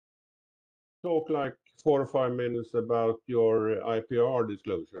talk like 4 or 5 minutes about your IPR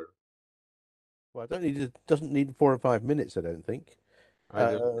disclosure? Well, I don't need it. Doesn't need 4 or 5 minutes, I don't think.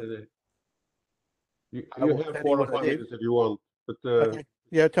 I don't. I You will have tell you four or what I five did. minutes if you want, but Okay.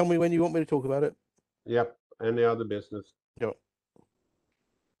 Yeah, tell me when you want me to talk about it. yep. Any other business? Yeah.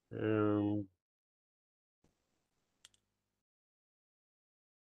 Um,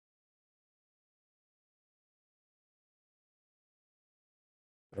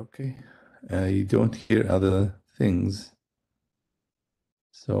 Okay. You don't hear other things,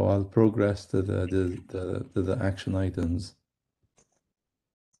 so I'll progress to the action items.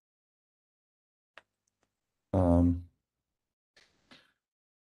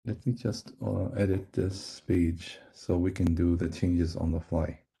 Let me just edit this page so we can do the changes on the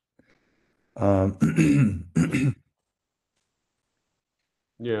fly.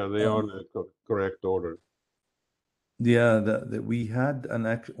 yeah, they are in the correct order. Yeah, we had an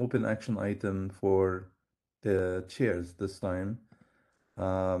open action item for the chairs this time.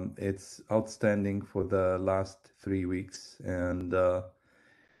 It's outstanding for the last 3 weeks, and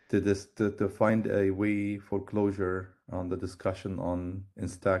to find a way for closure on the discussion on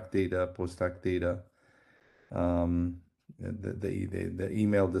instack data, post-stack data, the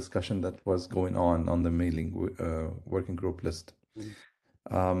email discussion that was going on the mailing working group list.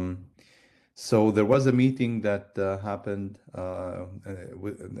 So there was a meeting that happened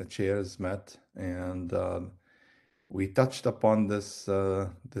with the chairs met, and we touched upon this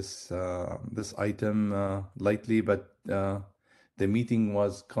item lightly, but the meeting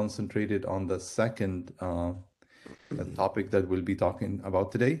was concentrated on the second topic that we'll be talking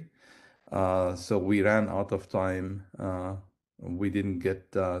about today. So we ran out of time. We didn't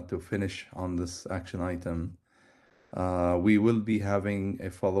get to finish on this action item. We will be having a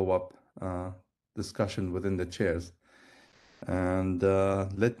follow-up discussion within the chairs. And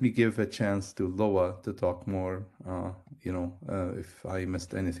let me give a chance to Loa to talk more, if I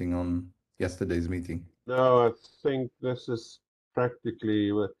missed anything on yesterday's meeting. No, I think this is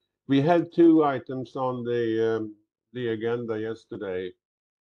practically. We had two items on the agenda yesterday,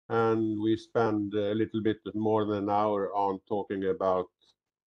 and we spent a little bit more than an hour on talking about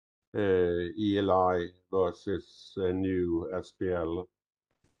ELI versus new SPL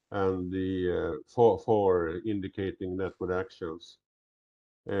and the for indicating network actions.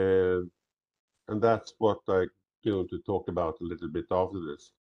 And that's what I'm going to talk about a little bit after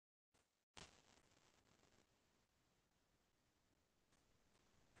this.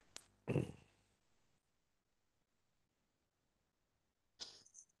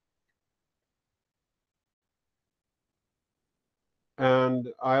 And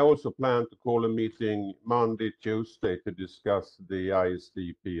I also plan to call a meeting Monday, Tuesday to discuss the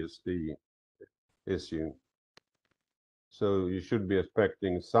ISD PSD issue. So you should be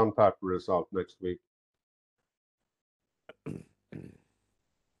expecting some type of result next week.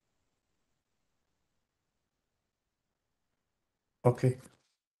 Okay.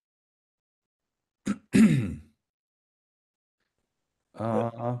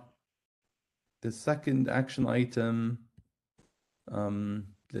 The second action item,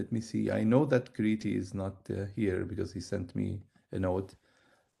 let me see. I know that Kriti is not here because he sent me a note.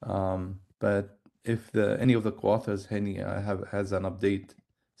 But if any of the co-authors has an update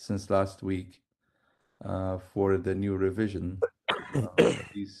since last week for the new revision,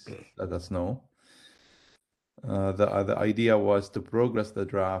 please let us know. The idea was to progress the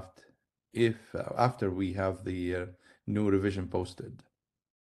draft if after we have the new revision posted.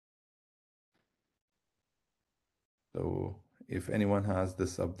 So if anyone has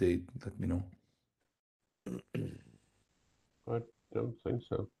this update, let me know. I don't think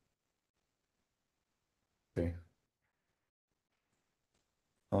so. Okay.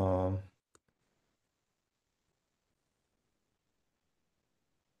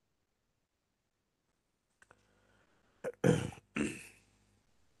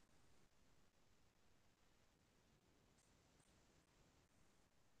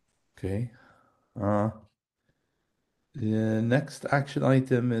 Okay. The next action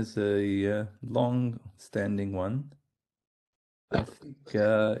item is a long-standing one. I think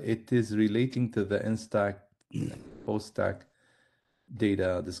it is relating to the instack post-stack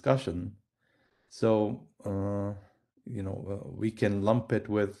data discussion. So we can lump it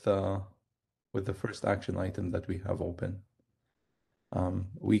with the first action item that we have open.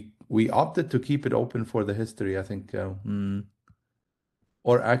 We opted to keep it open for the history, I think,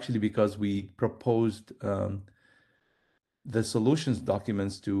 or actually because we proposed the solutions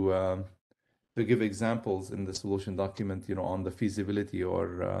documents to give examples in the solution document, on the feasibility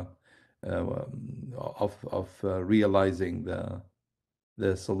or of realizing the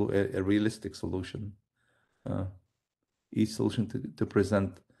a realistic solution. Each solution to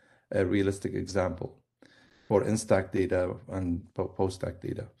present a realistic example for in-stack data and post-stack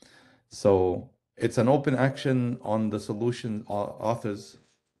data. So it's an open action on the solution authors,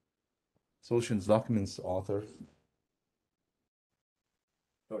 solutions documents author.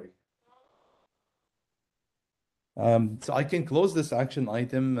 Sorry. So I can close this action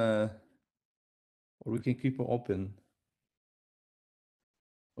item, or we can keep it open.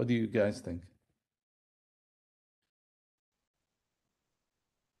 What do you guys think?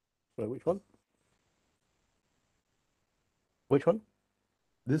 So which one? Which one?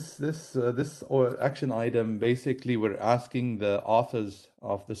 This or action item, basically, we're asking the authors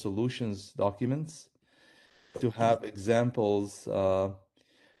of the solutions documents to have examples,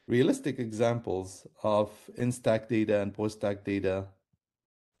 realistic examples of in-stack data and post-stack data,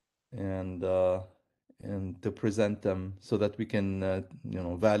 and to present them so that we can,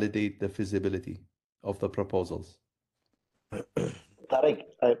 validate the feasibility of the proposals. Tarek,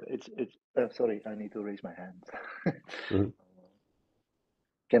 sorry, I need to raise my hand. Mhm.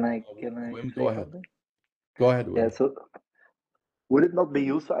 Can I Wim, say go ahead. something? Go ahead, Will. Yeah, so would it not be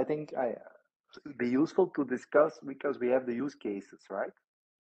useful? I think it'd be useful to discuss, because we have the use cases, right?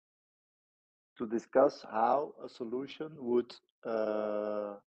 To discuss how a solution would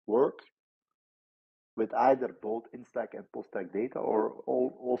work with either both in-stack and post-stack data, or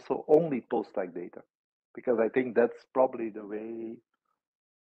also only post-stack data, because I think that's probably the way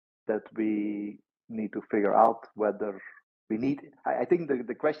that we need to figure out whether we need. I think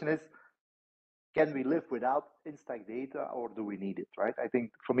the question is, can we live without in-stack data, or do we need it, right? I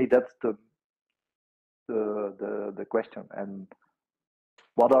think for me that's the question. And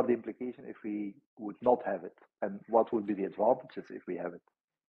what are the implications if we would not have it, and what would be the advantages if we have it?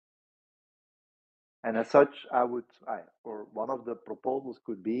 And as such, or one of the proposals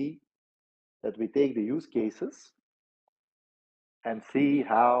could be that we take the use cases and see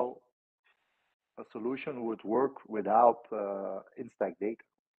how a solution would work without in-stack data.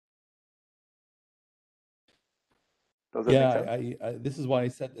 Does that make sense? I this is why I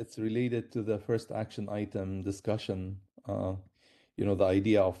said it's related to the first action item discussion. The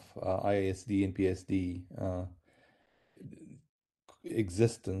idea of IISD and PSD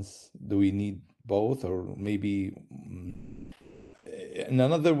existence. Do we need both, or maybe? And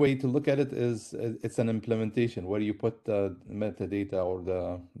another way to look at it is it's an implementation where you put the metadata or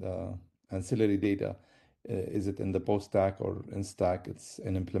the ancillary data. Is it in the post stack or in stack? It's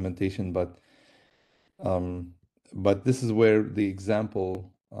an implementation, but this is where the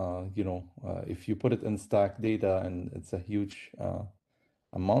example, if you put it in stack data and it's a huge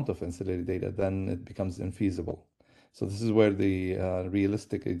amount of ancillary data, then it becomes infeasible. So this is where the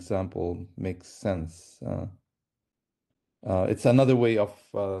realistic example makes sense. It's another way of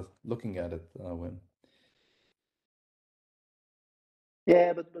looking at it, Wim.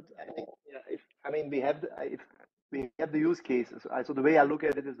 Yeah, but I think if we have the use cases. So the way I look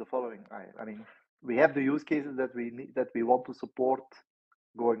at it is the following. I mean, we have the use cases that we need, that we want to support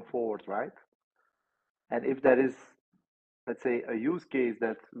going forward, right? And if there is, let's say, a use case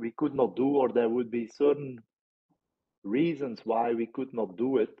that we could not do, or there would be certain reasons why we could not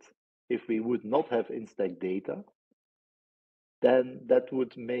do it if we would not have in-stack data, then that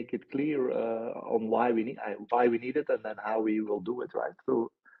would make it clear on why we need it, and then how we will do it, right?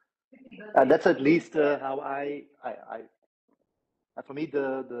 So that's at least how I for me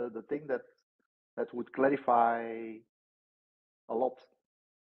the thing that would clarify a lot.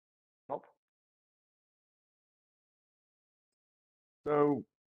 Not? So,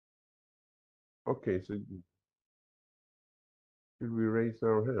 okay, so should we raise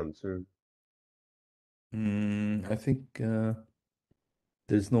our hands? Or? I think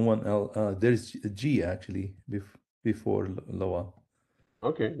there's no one else. There's G actually before Loa.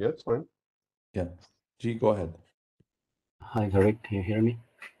 Okay, yeah, that's fine. Yeah, G, go ahead. Hi, Tarek, can you hear me?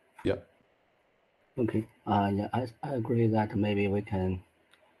 Yeah. Okay. Yeah, I agree that maybe we can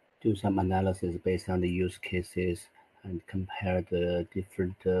do some analysis based on the use cases and compare the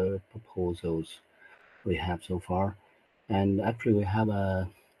different proposals we have so far. And actually, we have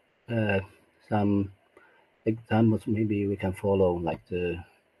some examples maybe we can follow, like the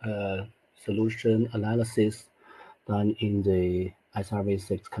solution analysis done in the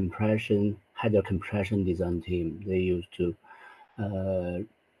SRv6 compression, header compression design team. They used to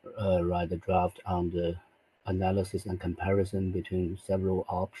write a draft on the analysis and comparison between several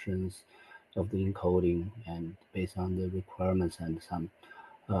options of the encoding, and based on the requirements and some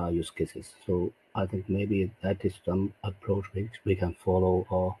use cases. So I think maybe that is some approach which we can follow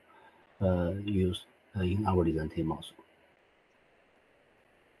or use in our design team also.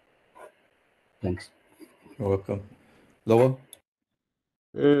 Thanks. You're welcome. Loa?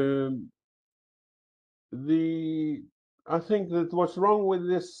 I think that what's wrong with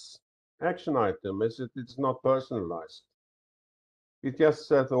this action item is that it's not personalized. It just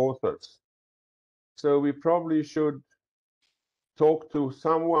says authors. So we probably should talk to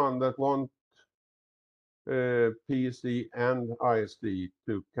someone that wants PSD and ISD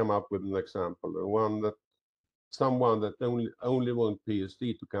to come up with an example, and someone that only want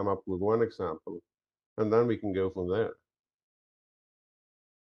PSD to come up with one example, and then we can go from there.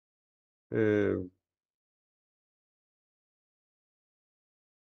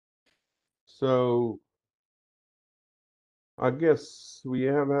 So I guess we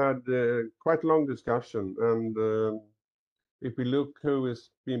have had quite a long discussion, and if we look who has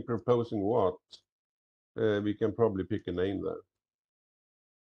been proposing what, we can probably pick a name there.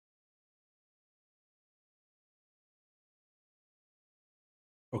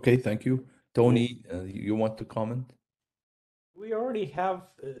 Okay, thank you. Tony, you want to comment? We already have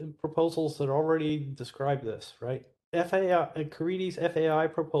proposals that already describe this, right? FAI, Caridi's FAI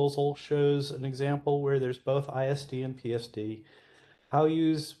proposal shows an example where there's both ISD and PSD.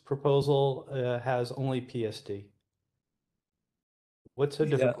 Haoyu's proposal has only PSD. What's so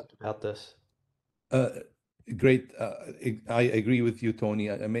difficult about this? Great. I agree with you, Tony.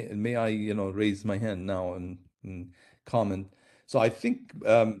 May I, raise my hand now and comment? So I think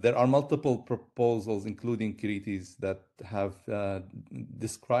there are multiple proposals, including Kiriti's, that have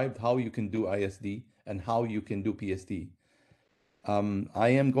described how you can do ISD and how you can do PSD. I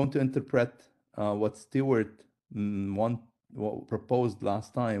am going to interpret what Stewart proposed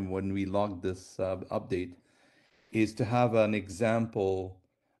last time when we logged this update, is to have an example,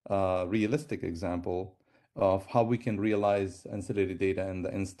 realistic example of how we can realize ancillary data in the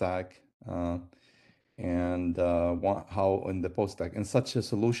NStack and how in the PostStack in such a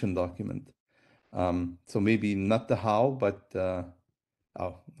solution document. So maybe not the how, but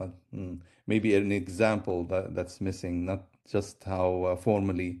maybe an example that's missing, not just how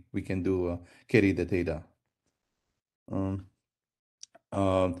formally we can do carry the data. And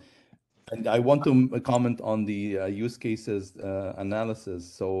I want to comment on the use cases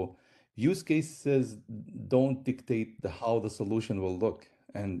analysis. So use cases don't dictate how the solution will look,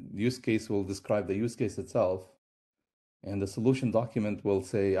 and use case will describe the use case itself. And the solution document will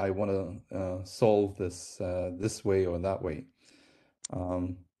say, I want to solve this this way or that way.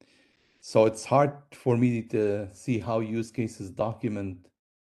 So it's hard for me to see how use cases document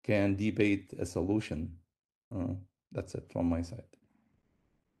can debate a solution. That's it from my side.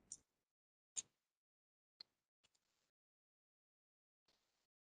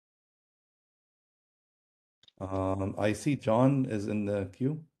 I see John is in the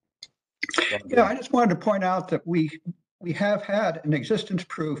queue. Yeah, I just wanted to point out that we have had an existence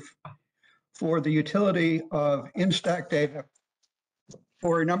proof for the utility of in-stack data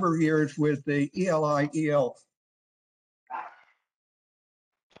for a number of years with the ELI-EL.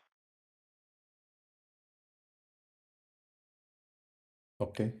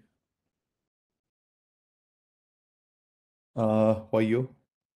 Okay. Why you?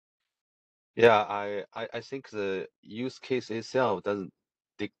 Yeah, I think the use case itself doesn't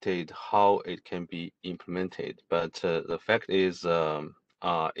dictate how it can be implemented, but the fact is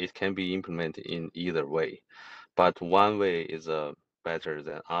it can be implemented in either way, but one way is better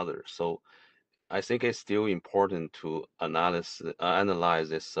than other. So I think it's still important to analyze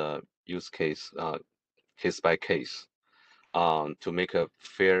this use case case by case to make a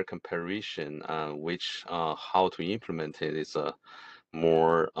fair comparison which how to implement it is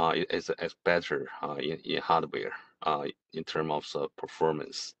more is better in hardware in terms of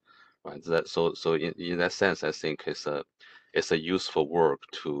performance, right? So in that sense, I think it's a useful work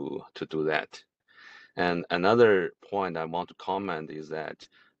to do that. And another point I want to comment is that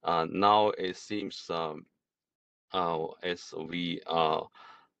now it seems as we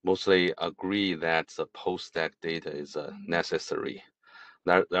mostly agree that the post-stack data is necessary.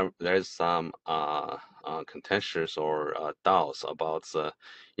 There is some contentious or doubts about the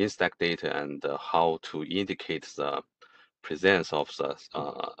in-stack data and how to indicate the presence of the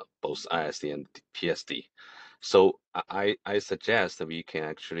both ISD and PSD. So I suggest that we can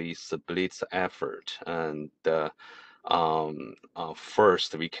actually split the effort, and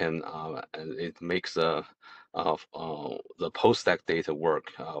first we can it makes the post-stack data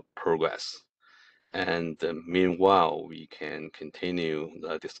work progress. And meanwhile, we can continue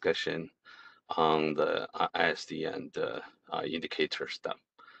the discussion on the ISD and indicator stuff.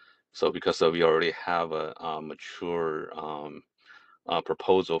 So because we already have a mature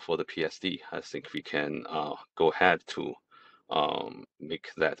proposal for the PSD, I think we can go ahead to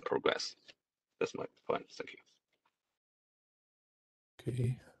make that progress. That's my point. Thank you.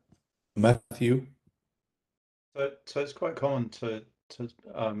 Okay. Matthew? So it's quite common to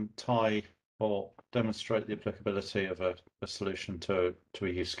tie or demonstrate the applicability of a solution to a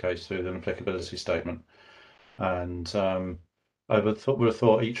use case through an applicability statement. And I would have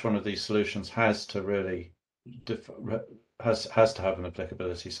thought each one of these solutions has to really has to have an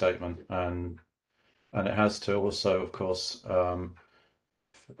applicability statement, and it has to also, of course,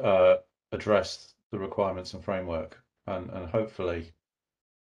 address the requirements and framework, and hopefully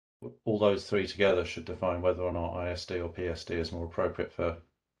all those three together should define whether or not ISD or PSD is more appropriate for,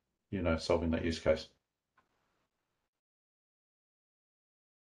 solving that use case.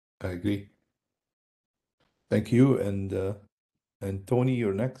 I agree. Thank you. And Tony,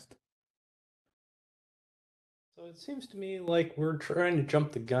 you're next. So it seems to me like we're trying to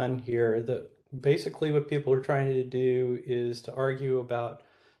jump the gun here. That basically what people are trying to do is to argue about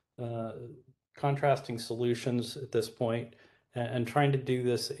contrasting solutions at this point, and trying to do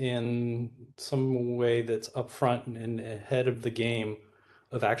this in some way that's upfront and ahead of the game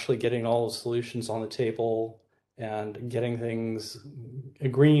of actually getting all the solutions on the table and getting things,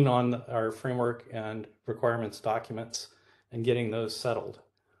 agreeing on our framework and requirements documents and getting those settled.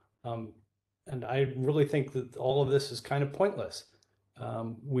 And I really think that all of this is kind of pointless.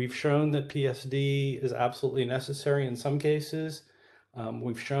 We've shown that PSD is absolutely necessary in some cases.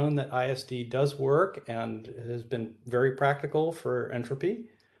 We've shown that ISD does work and has been very practical for entropy.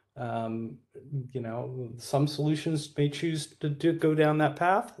 Some solutions may choose to go down that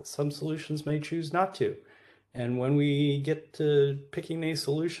path. Some solutions may choose not to. And when we get to picking a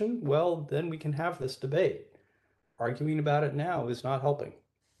solution, well, then we can have this debate. Arguing about it now is not helping.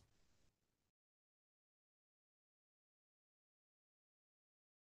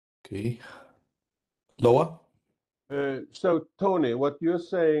 Okay. Loa? So Tony, what you're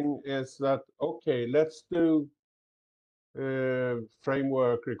saying is that, okay, let's do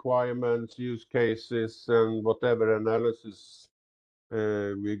framework requirements, use cases, and whatever analysis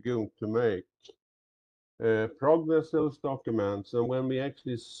we're going to make. Progress those documents, and when we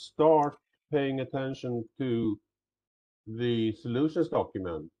actually start paying attention to the solutions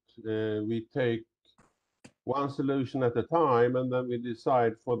document, we take one solution at a time, and then we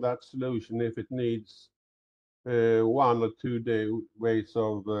decide for that solution if it needs 1 or 2 ways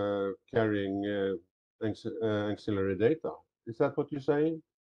of carrying auxiliary data. Is that what you're saying?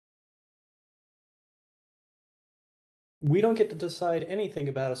 We don't get to decide anything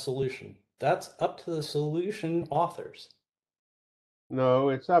about a solution. That's up to the solution authors. No,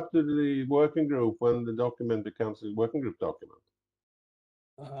 it's up to the working group when the document becomes a working group document.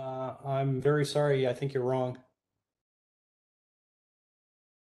 I'm very sorry. I think you're wrong.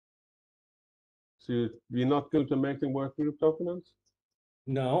 So you're not going to make them working group documents?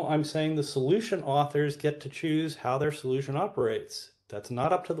 No, I'm saying the solution authors get to choose how their solution operates. That's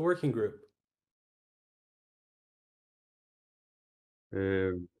not up to the working group.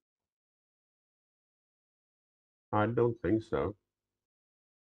 I don't think so.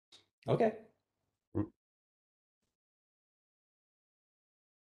 Okay.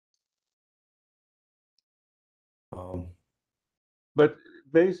 But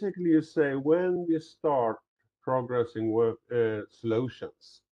basically, you say when we start progressing work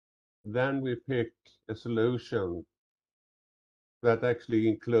solutions, then we pick a solution that actually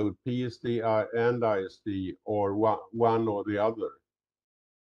include PSD and ISD, or one or the other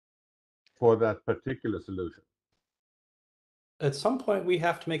for that particular solution. At some point, we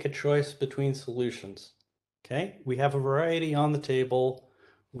have to make a choice between solutions. Okay? We have a variety on the table.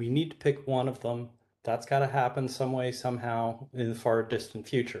 We need to pick one of them. That's got to happen some way, somehow, in the far distant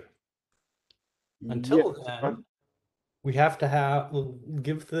future. Until then, we have to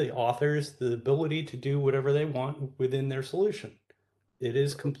give the authors the ability to do whatever they want within their solution. It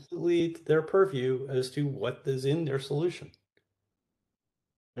is completely their purview as to what is in their solution.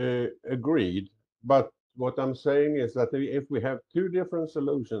 Agreed. But what I'm saying is that if we have two different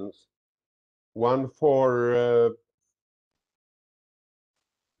solutions, one for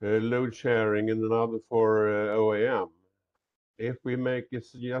load sharing and another for OAM, if we make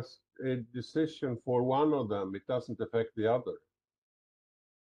just a decision for one of them, it doesn't affect the other.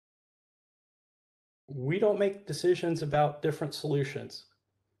 We don't make decisions about different solutions.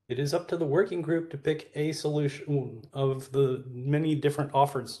 It is up to the working group to pick a solution of the many different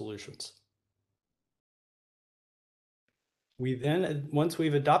offered solutions. We then, once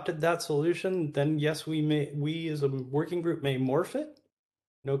we've adopted that solution, then yes, we as a working group may morph it,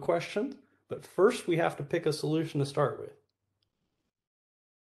 no question. But first, we have to pick a solution to start with.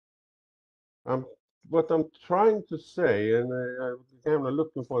 what I'm trying to say, and I'm kind of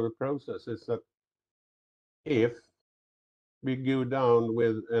looking for the process, is that if we go down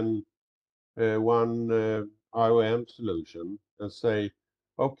with an one IOM solution and say,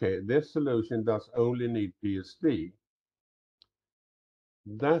 okay, this solution does only need PSD,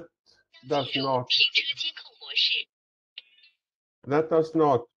 that does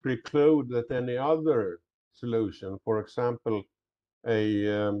not preclude that any other solution, for example,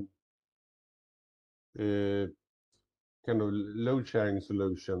 a kind of load sharing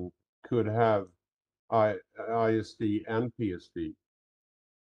solution, could have ISD and PSD.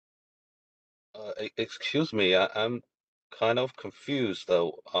 Excuse me, I'm kind of confused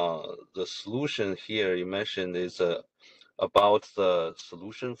though. The solution here you mentioned is about the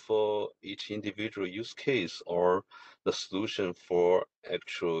solution for each individual use case or the solution for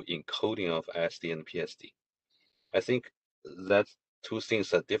actual encoding of SD and PSD. I think that two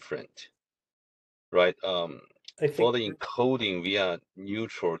things are different, right? For the encoding, we are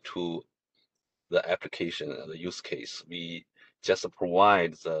neutral to the application, the use case. We just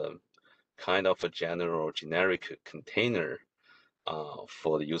provide the kind of a generic container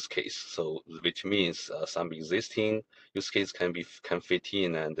for the use case. So, which means some existing use case can fit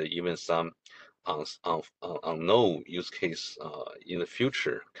in, and even some unknown use case in the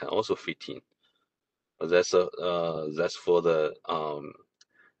future can also fit in. That's for the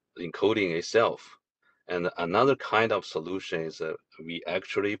encoding itself. And another kind of solution is we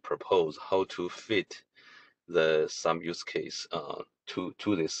actually propose how to fit some use case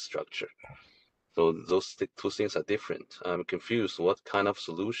to this structure. So those two things are different. I'm confused. What kind of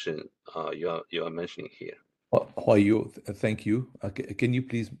solution you are mentioning here? Thank you. Can you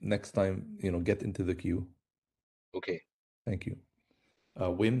please next time get into the queue? Okay. Thank you.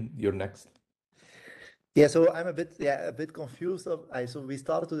 Wim, you're next. Yeah, so I'm a bit confused. So we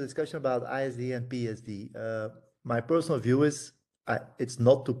started the discussion about ISD and PSD. My personal view is it's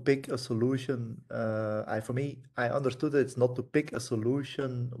not to pick a solution. For me, I understood that it's not to pick a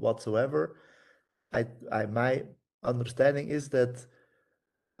solution whatsoever. My understanding is that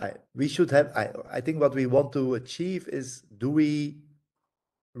we should have. I think what we want to achieve is, do we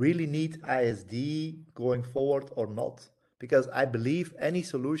really need ISD going forward or not? Because I believe any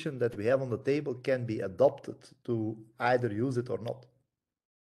solution that we have on the table can be adopted to either use it or not.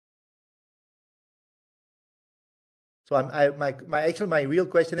 So my real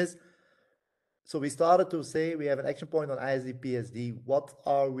question is, so we started to say we have an action point on ISD PSD. What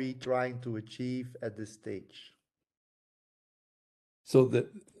are we trying to achieve at this stage? So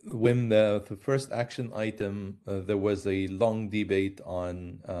when the first action item, there was a long debate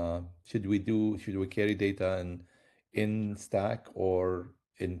on should we carry data in stack or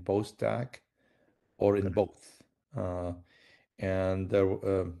in post stack or in both. And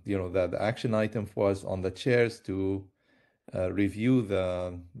the action item was on the chairs to review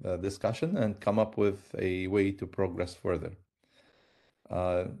the discussion and come up with a way to progress further.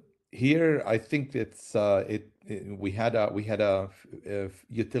 Here, I think we had a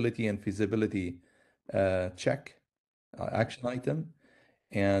utility and feasibility check action item,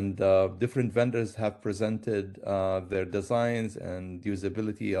 and different vendors have presented their designs and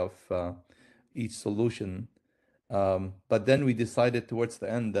usability of each solution. But then we decided towards the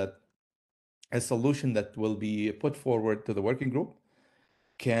end that a solution that will be put forward to the working group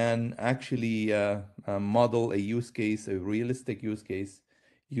can actually model a use case, a realistic use case,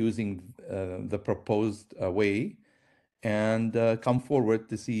 using the proposed way, and come forward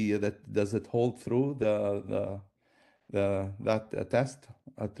to see that does it hold through that test,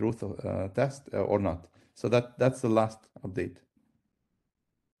 truth test or not. So that's the last update.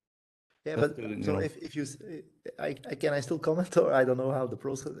 Yeah, but so if you, can I still comment, or I don't know how the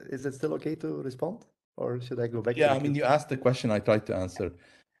process is. It still okay to respond, or should I go back? Yeah, I mean, you asked the question, I tried to answer.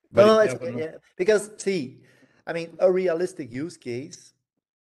 But no, it's okay. Yeah, because see, I mean, a realistic use case.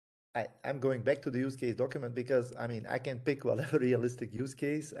 I'm going back to the use case document because I mean I can pick whatever realistic use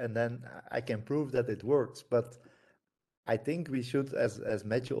case and then I can prove that it works. But I think we should, as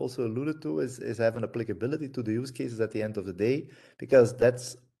Matthew also alluded to, is have an applicability to the use cases at the end of the day, because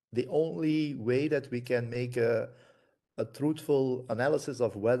that's the only way that we can make a truthful analysis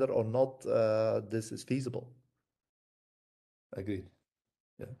of whether or not this is feasible. Agreed.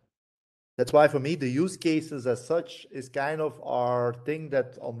 Yeah. That's why for me, the use cases as such is kind of our thing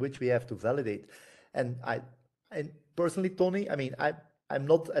that on which we have to validate. And personally, Tony, I mean, I'm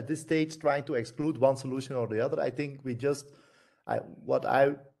not at this stage trying to exclude one solution or the other. I think we just, what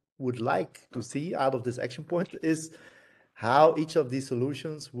I would like to see out of this action point is how each of these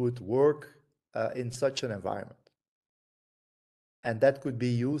solutions would work in such an environment. and that could be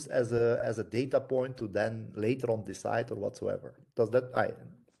used as a data point to then later on decide or whatsoever. Does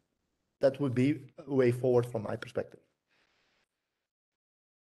that would be a way forward from my perspective.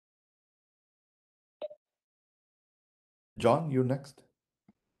 John, you're next.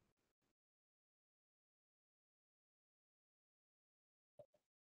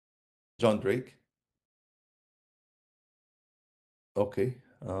 John Drake. Okay.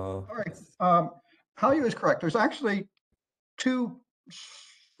 All right. Hallyu is correct. There's actually two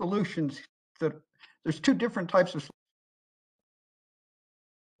solutions there's two different types of.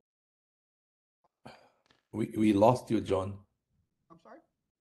 We lost you, John. I'm sorry?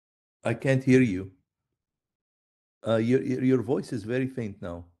 I can't hear you. Your voice is very faint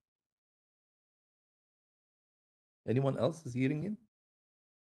now. Anyone else is hearing him?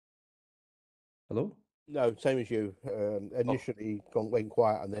 Hello? No, same as you. Initially went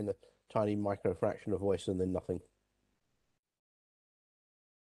quiet and then a tiny micro fraction of voice and then nothing.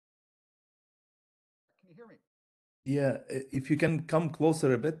 Can you hear me? Yeah, if you can come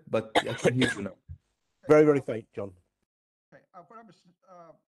closer a bit, but I can hear you now. Very, very faint, John. Okay.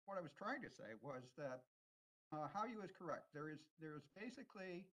 What I was trying to say was that Hallyu is correct. There is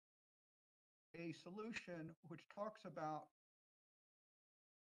basically a solution which talks about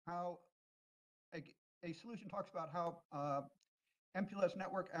how a solution talks about how MPLS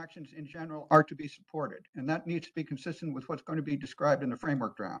network actions in general are to be supported, and that needs to be consistent with what's going to be described in the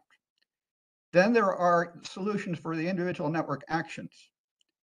framework draft. Then there are solutions for the individual network actions,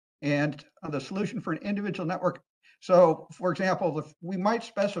 and the solution for an individual network. So, for example, we might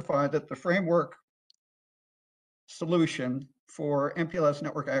specify that the framework solution for MPLS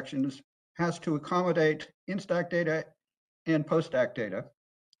network actions has to accommodate in-stack data and post-stack data.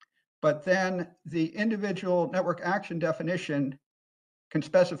 But then the individual network action definition can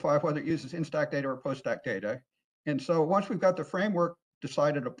specify whether it uses in-stack data or post-stack data. And so once we've got the framework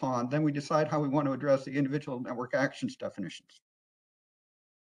decided upon, then we decide how we want to address the individual network actions definitions.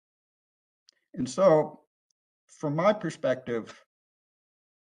 And so from my perspective,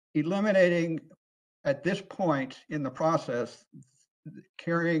 eliminating at this point in the process,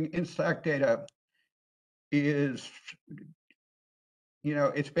 carrying in-stack data is,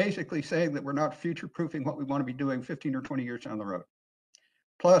 it's basically saying that we're not future-proofing what we want to be doing 15 or 20 years down the road.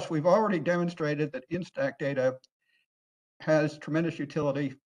 Plus, we've already demonstrated that in-stack data has tremendous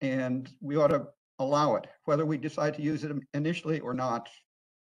utility, and we ought to allow it. Whether we decide to use it initially or not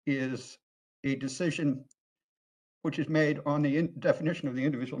is a decision which is made on the definition of the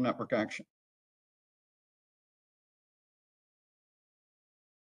individual network action.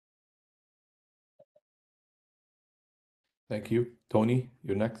 Thank you. Tony,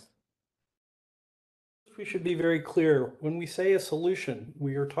 you're next. We should be very clear. When we say a solution,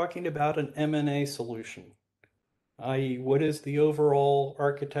 we are talking about an M&A solution, i.e. what is the overall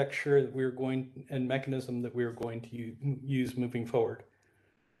architecture that we're going and mechanism that we're going to use moving forward.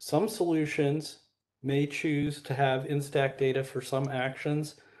 Some solutions may choose to have in-stack data for some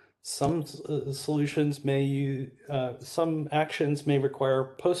actions. Some solutions may use, some actions may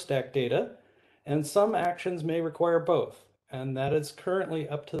require post-stack data, and some actions may require both. And that is currently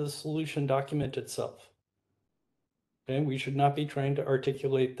up to the solution document itself. Okay, we should not be trying to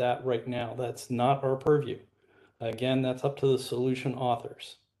articulate that right now. That's not our purview. Again, that's up to the solution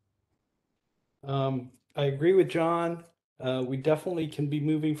authors. I agree with John. We definitely can be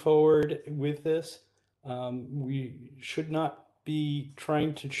moving forward with this. We should not be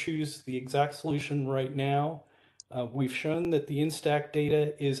trying to choose the exact solution right now. We've shown that the in-stack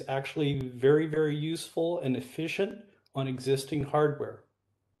data is actually very, very useful and efficient on existing hardware.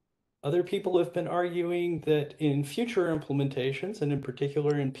 Other people have been arguing that in future implementations, and in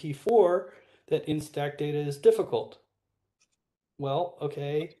particular in P4, that in-stack data is difficult. Well,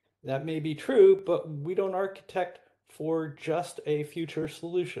 okay, that may be true, but we don't architect for just a future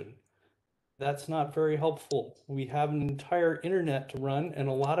solution. That's not very helpful. We have an entire internet to run, and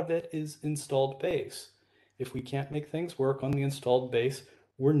a lot of it is installed base. If we can't make things work on the installed base,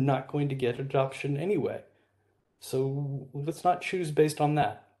 we're not going to get adoption anyway. So let's not choose based on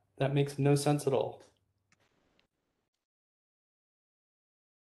that. That makes no sense at all.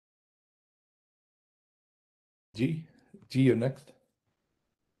 G, you're next.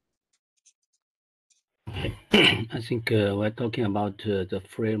 I think we're talking about the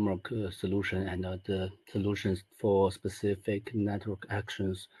framework solution and the solutions for specific network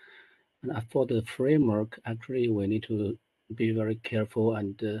actions. And for the framework, actually, we need to be very careful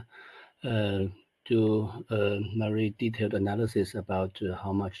and do a very detailed analysis about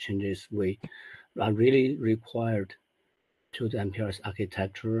how much changes we are really required to the MPLS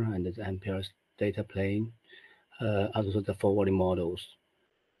architecture and the MPLS data plane. also the forwarding models.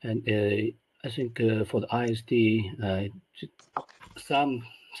 And I think for the ISD,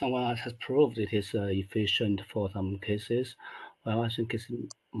 someone has proved it is efficient for some cases. Well, I think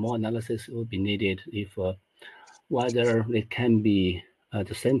more analysis will be needed if whether it can be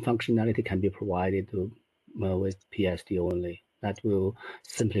the same functionality can be provided with PSD only. That will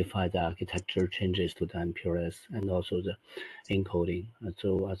simplify the architecture changes to the MPLS and also the encoding. And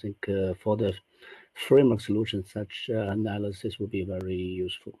so I think for the framework solution, such analysis will be very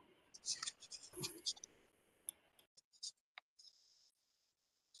useful.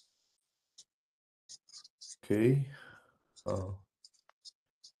 Okay.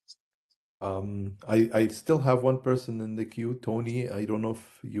 I still have one person in the queue, Tony. I don't know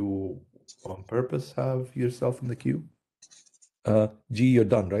if you on purpose have yourself in the queue. G, you're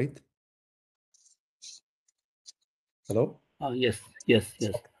done, right? Hello? Yes.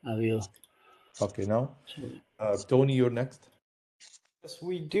 I will. Okay, now. Tony, you're next. Yes,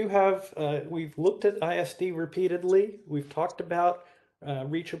 we do have, we've looked at ISD repeatedly. We've talked about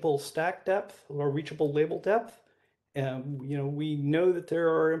reachable stack depth or reachable label depth. You know, we know that there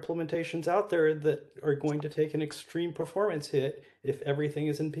are implementations out there that are going to take an extreme performance hit if everything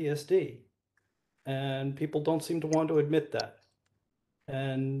is in PSD. And people don't seem to want to admit that.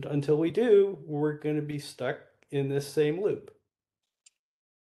 And until we do, we're going to be stuck in this same loop.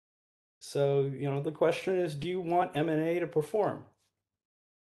 So, you know, the question is, do you want M&A to perform?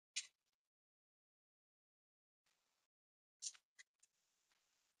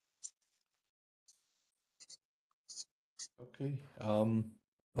 Okay.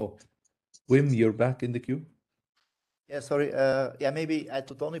 Oh, Wim, you're back in the queue. Yeah, sorry. Yeah, maybe at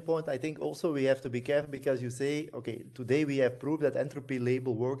the Tony point, I think also we have to be careful because you say, okay, today we have proved that entropy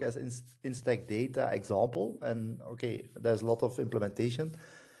label work as in-stack data example, and okay, there's a lot of implementation.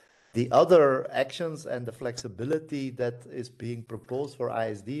 The other actions and the flexibility that is being proposed for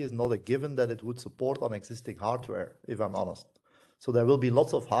ISD is not a given that it would support on existing hardware, if I'm honest. So there will be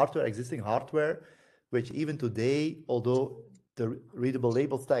lots of hardware, existing hardware, which even today, although the readable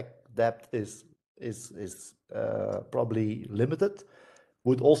label stack depth is probably limited,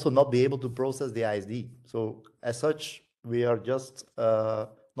 would also not be able to process the ISD. So as such, we are just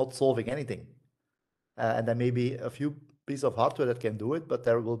not solving anything. And there may be a few pieces of hardware that can do it, but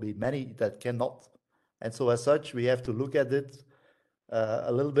there will be many that cannot. And so as such, we have to look at it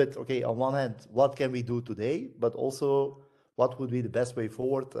a little bit, okay, on one hand, what can we do today, but also what would be the best way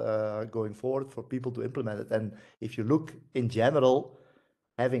forward going forward for people to implement it. And if you look in general,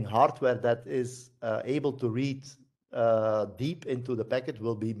 having hardware that is able to read deep into the packet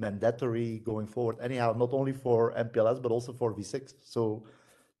will be mandatory going forward anyhow, not only for MPLS, but also for V6. So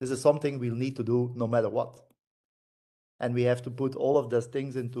this is something we'll need to do no matter what. And we have to put all of those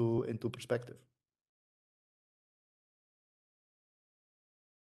things into perspective.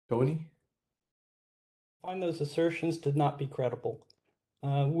 Tony? I find those assertions to not be credible.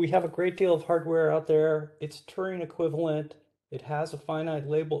 We have a great deal of hardware out there. It's Turing equivalent. It has a finite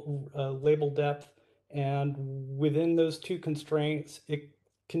label depth, and within those two constraints, it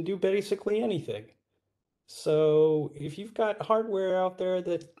can do basically anything. So if you've got hardware out there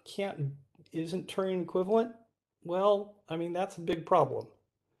that isn't Turing equivalent, well, I mean, that's a big problem.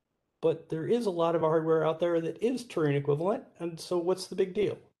 But there is a lot of hardware out there that is Turing equivalent, and so what's the big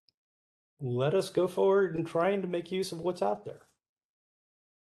deal? Let us go forward and trying to make use of what's out there.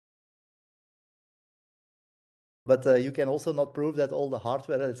 But you can also not prove that all the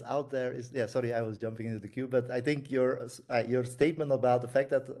hardware that is out there is, yeah, sorry, I was jumping into the queue, but I think your statement about the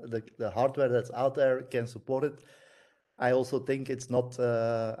fact that the hardware that's out there can support it, I also think it's not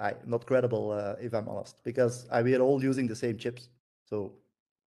credible, if I'm honest, because we are all using the same chips. So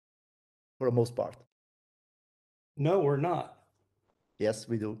for the most part. No, we're not. Yes,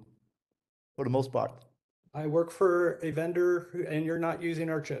 we do. For the most part. I work for a vendor and you're not using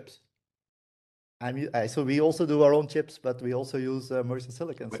our chips. So we also do our own chips, but we also use merchant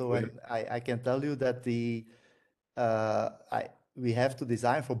silicon. So I can tell you that we have to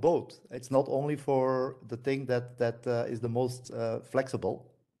design for both. It's not only for the thing that is the most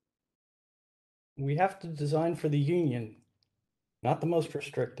flexible. We have to design for the union, not the most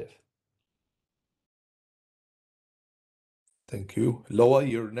restrictive. Thank you. Loa,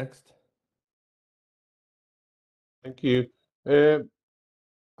 you're next. Thank you.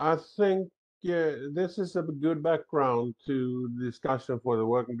 I think this is a good background to the discussion for the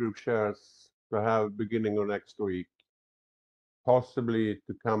working group chairs to have beginning of next week, possibly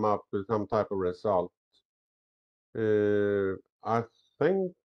to come up with some type of result. I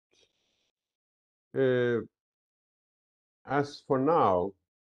think as for now,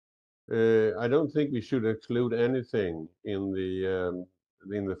 I don't think we should exclude anything in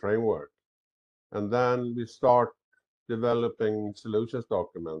the framework. And then we start developing solutions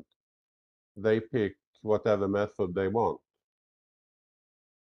document. They pick whatever method they want.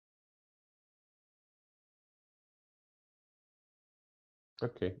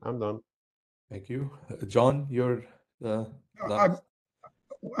 Okay, I'm done. Thank you. John, you're last.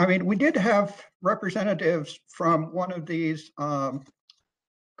 I mean, we did have representatives from one of these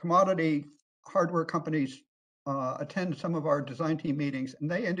commodity hardware companies attend some of our design team meetings,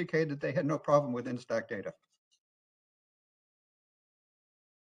 and they indicated they had no problem with instack data.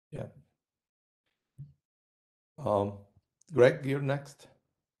 Yeah. Greg, you're next.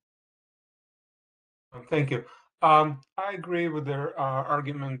 Thank you. I agree with their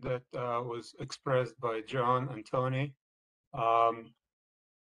argument that was expressed by John and Tony.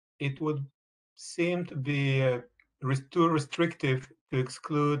 It would seem to be too restrictive to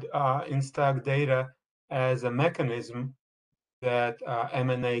exclude instack data as a mechanism that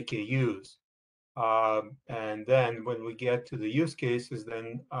M&A can use. And then when we get to the use cases,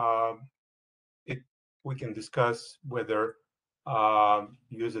 then we can discuss whether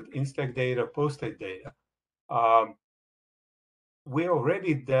use it instack data, post-state data. We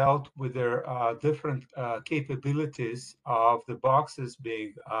already dealt with their different capabilities of the boxes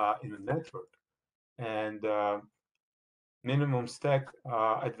being in a network, and minimum stack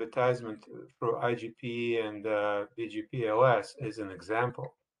advertisement through IGP and BGPLS is an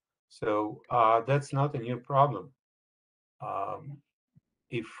example. So that's not a new problem.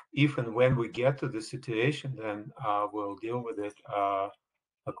 If and when we get to the situation, then we'll deal with it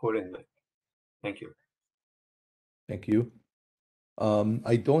accordingly. Thank you. Thank you.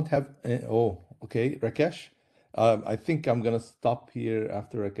 I don't have. Oh, okay, Rakesh. I think I'm gonna stop here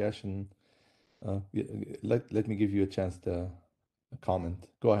after Rakesh, and let me give you a chance to comment.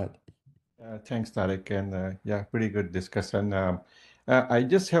 Go ahead. Thanks, Tarek, and yeah, pretty good discussion. I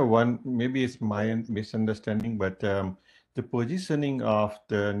just have one, maybe it's my misunderstanding, but the positioning of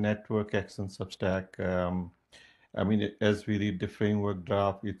the network action substack, I mean, as we read the framework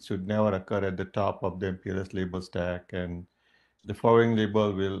draft, it should never occur at the top of the MPLS label stack, and the following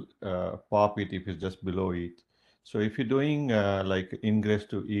label will pop it if it's just below it. So if you're doing like ingress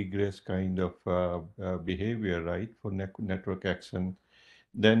to egress kind of behavior, right, for network action,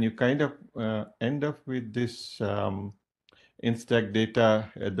 then you kind of end up with this instack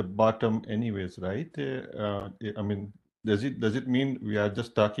data at the bottom anyways, right? I mean, does it mean we are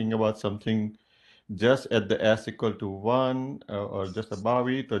just talking about something just at the s equal to 1 or just above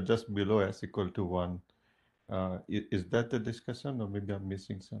it or just below s equal to 1? Is that the discussion, or maybe I'm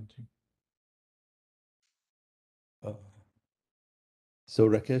missing something? So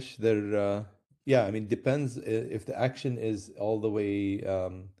Rakesh, yeah, I mean, depends if the action is all the way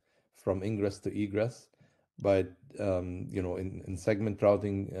from ingress to egress, but you know, in segment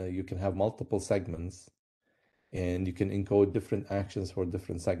routing, you can have multiple segments, and you can encode different actions for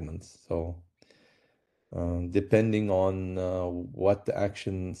different segments. So depending on what the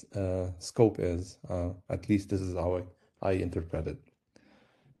action's scope is, at least this is how I interpret it.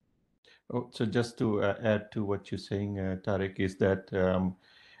 Oh, so just to add to what you're saying, Tarek, is that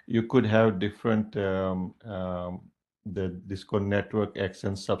you could have different the Discord network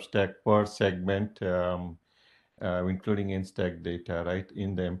action substack per segment, including instack data, right,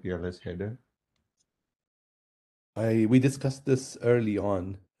 in the MPLS header. We discussed this early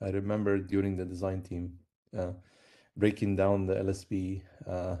on. I remember during the design team, breaking down the LSP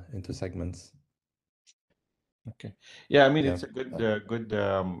into segments. Okay. Yeah, I mean, Yeah. it's a good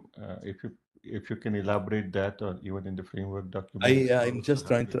if you can elaborate that, or even in the framework document. I'm just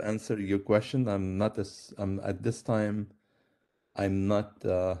trying to answer your question. I'm at this time, I'm not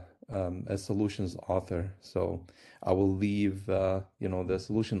a solutions author, so I will leave you know, the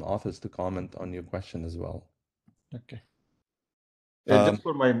solution authors to comment on your question as well. Okay. Just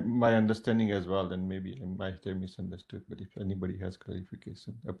for my understanding as well, then maybe I might have misunderstood, but if anybody has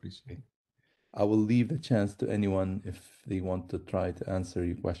clarification, appreciate it. I will leave the chance to anyone if they want to try to answer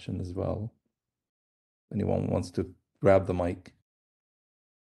your question as well. Anyone wants to grab the mic?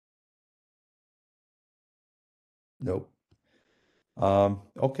 Nope.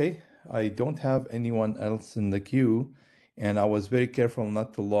 Okay, I don't have anyone else in the queue, and I was very careful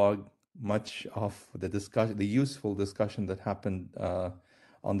not to log much of the discussion, the useful discussion that happened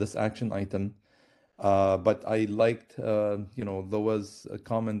on this action item. But I liked, you know, there was a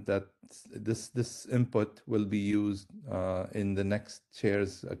comment that this input will be used in the next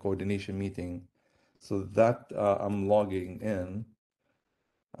chair's coordination meeting, so that I'm logging in.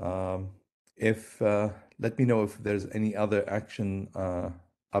 If let me know if there's any other action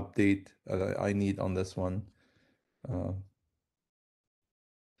update I need on this one.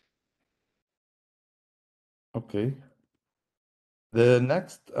 Okay. The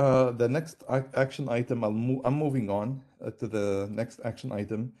next action item, I'm moving on to the next action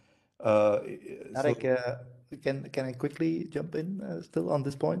item. Tarek, can I quickly jump in still on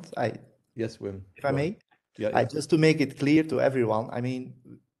this point? Yes, Wim. If I may? Yeah. Just to make it clear to everyone, I mean,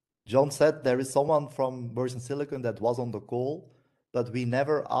 John said there is someone from Virgin Silicon that was on the call, but we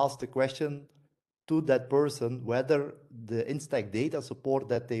never asked the question to that person whether the Instack data support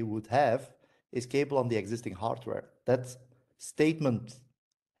that they would have is capable on the existing hardware. That statement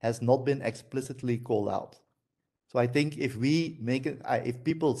has not been explicitly called out. So I think if we make it, if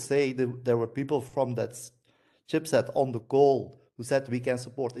people say that there were people from that chipset on the call who said we can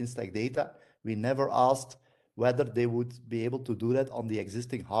support Instack data, we never asked whether they would be able to do that on the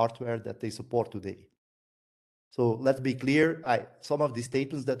existing hardware that they support today. So let's be clear, some of the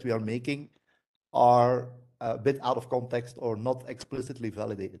statements that we are making are a bit out of context or not explicitly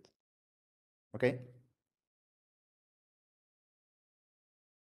validated. Okay?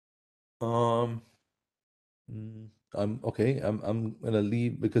 Okay. I'm gonna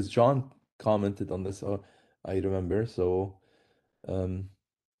leave because John commented on this. I remember. So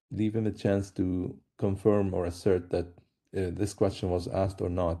leave him a chance to confirm or assert that this question was asked or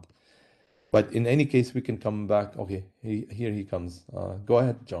not. But in any case, we can come back. Okay, here he comes. Go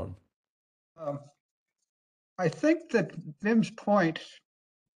ahead, John. I think that Wim's point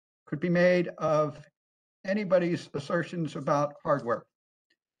could be made of anybody's assertions about hardware.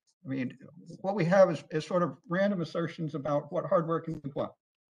 I mean, what we have is sort of random assertions about what hardware can do what.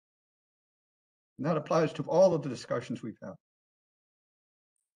 And that applies to all of the discussions we've had.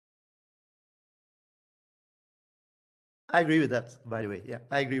 I agree with that, by the way. Yeah,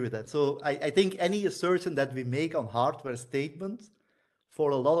 I agree with that. So I think any assertion that we make on hardware statements,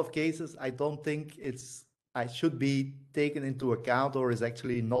 for a lot of cases, I don't think I should be taken into account or is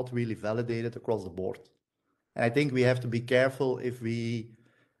actually not really validated across the board. And I think we have to be careful if we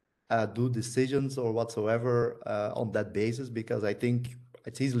do decisions or whatsoever on that basis, because I think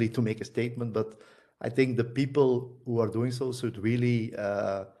it's easily to make a statement, but I think the people who are doing so should really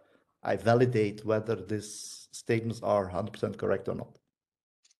validate whether these statements are 100% correct or not.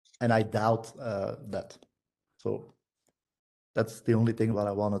 And I doubt that. So that's the only thing that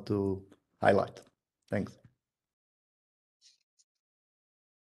I wanted to highlight. Thanks.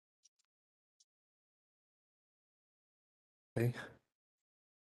 Okay.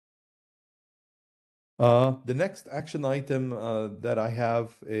 The next action item that I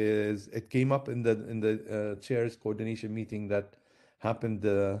have is it came up in the chair's coordination meeting that happened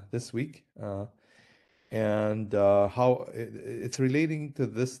this week, and how it's relating to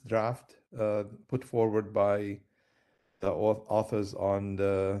this draft put forward by the authors on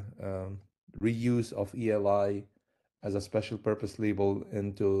the reuse of ELI as a special purpose label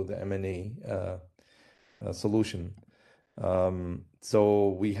into the M&A solution. So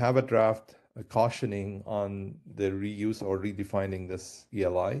we have a draft cautioning on the reuse or redefining this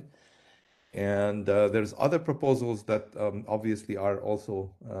ELI. And there's other proposals that obviously are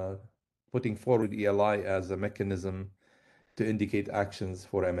also putting forward ELI as a mechanism to indicate actions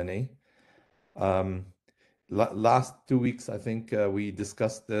for M&A. Last 2 weeks, I think we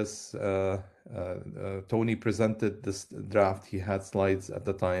discussed this. Tony presented this draft. He had slides at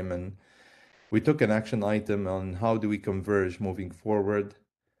the time, and we took an action item on how do we converge moving forward.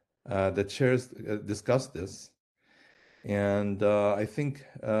 The chairs discussed this, and I think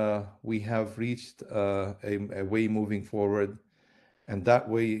we have reached a way moving forward, and that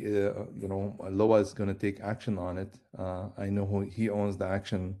way, Loa is going to take action on it. I know he owns the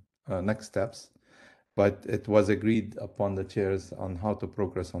action next steps, but it was agreed upon the chairs on how to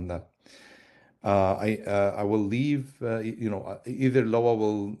progress on that. I will leave, either Loa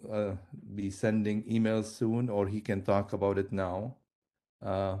will be sending emails soon or he can talk about it now.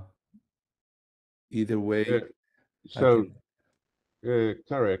 Either way. So,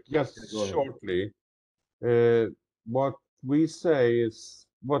 Tarek, just shortly, what we say is,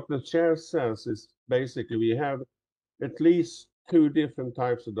 what the chair says is basically we have at least two different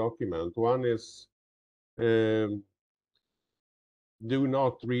types of document. One is do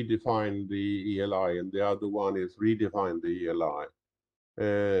not redefine the ELI, and the other one is redefine the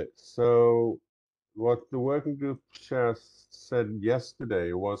ELI. So what the working group chair said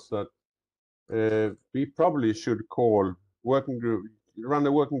yesterday was that we probably should run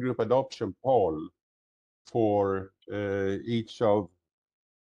a working group adoption poll for each of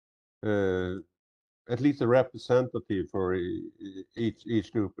at least a representative for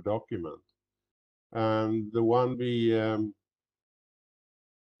each group document. And the one we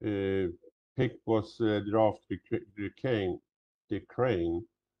pick was draft decrane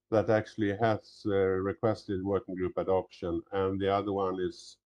that actually has requested working group adoption, and the other one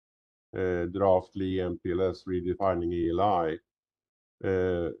is draft MPLS redefining ELI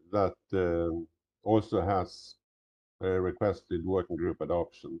that also has requested working group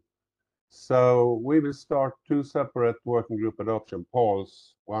adoption. So we will start 2 separate working group adoption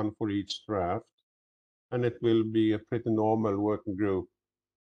polls, one for each draft, and it will be a pretty normal working group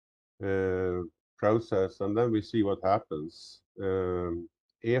process, and then we see what happens.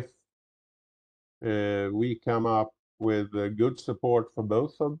 If we come up with good support for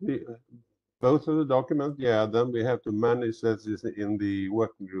both of the documents, yeah, then we have to manage this in the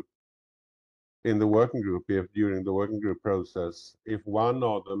working group. If during the working group process, if one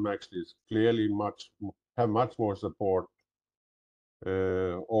of them actually is clearly have much more support,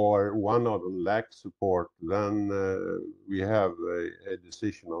 or one of them lacks support, then we have a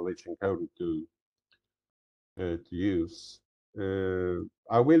decision on which encoding to use.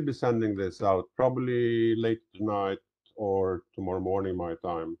 I will be sending this out probably late tonight or tomorrow morning my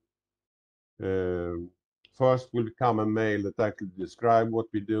time. First will come a mail that actually describe what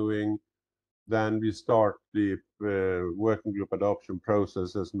we're doing. Then we start the working group adoption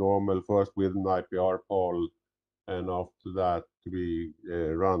process as normal, first with an IPR poll, and after that we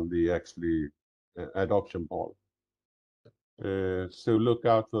run the actually adoption poll. So look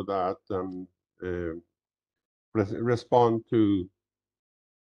out for that and respond to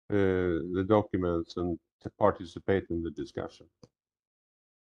the documents and to participate in the discussion.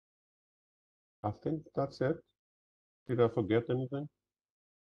 I think that's it. Did I forget anything?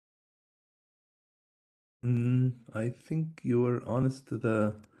 I think you were honest to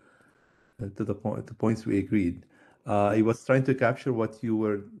the points we agreed. I was trying to capture what you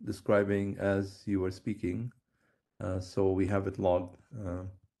were describing as you were speaking, so we have it logged.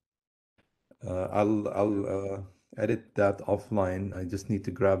 I'll edit that offline. I just need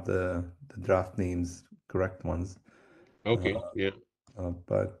to grab the draft names, correct ones. Okay, yeah.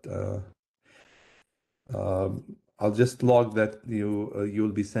 But I'll just log that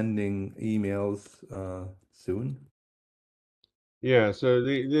you'll be sending emails soon. Yeah, so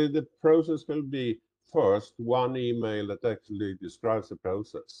the process will be first one email that actually describes the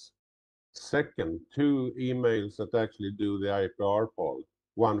process. Second, 2 emails that actually do the IPR poll,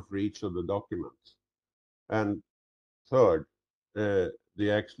 one for each of the documents. And third, the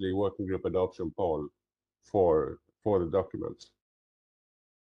actually working group adoption poll for the documents.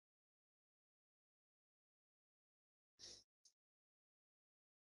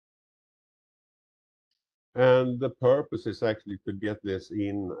 And the purpose is actually to get this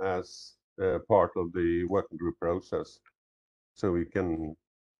in as part of the working group process, so we can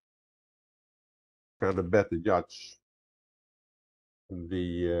kind of better judge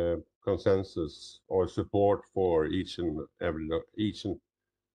the consensus or support for each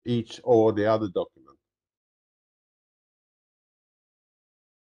or the other document.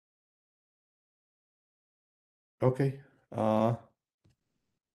 Okay.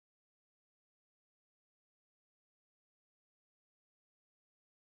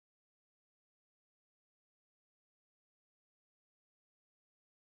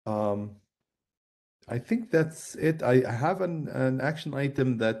 I think that's it. I have an action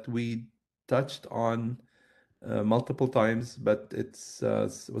item that we touched on multiple times, but it's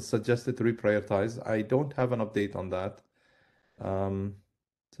was suggested to reprioritize. I don't have an update on that.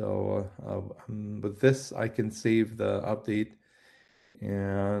 With this, I can save the update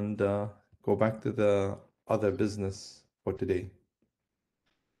and go back to the other business for today.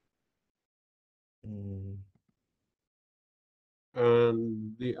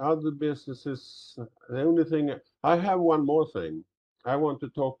 And the other businesses, the only thing, I have one more thing. I want to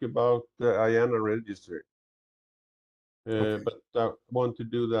talk about the IANA registry. Okay. But I want to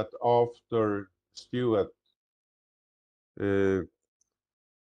do that after Stuart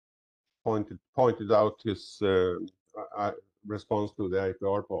pointed out his response to the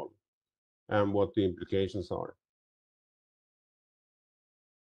IPR poll and what the implications are.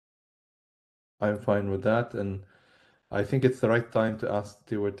 I'm fine with that, and I think it's the right time to ask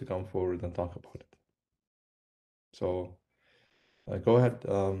Stewart to come forward and talk about it. So go ahead,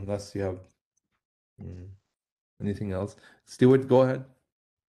 unless you have anything else. Stewart, go ahead.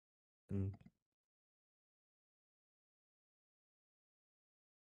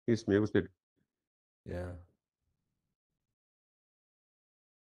 He's muted. Yeah.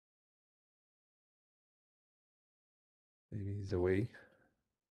 Maybe he's away.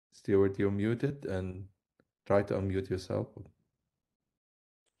 Stewart, you're muted, and try to unmute yourself.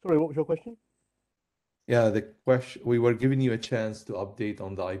 Sorry, what was your question? Yeah, the question, we were giving you a chance to update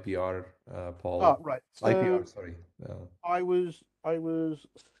on the IPR, Paul. Oh, right. So IPR, sorry. I was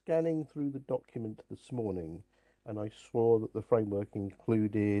scanning through the document this morning, and I saw that the framework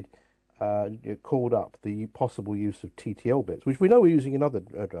included it called up the possible use of TTL bits, which we know we're using in other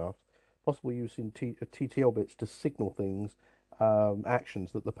drafts. Possible use in TTL bits to signal things,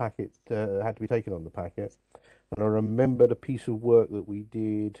 actions that the packet had to be taken on the packet. And I remembered a piece of work that we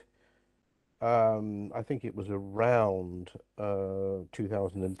did. I think it was around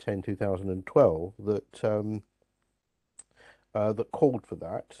 2010, 2012 that that called for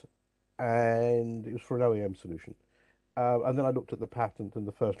that, and it was for an OEM solution. And then I looked at the patent, and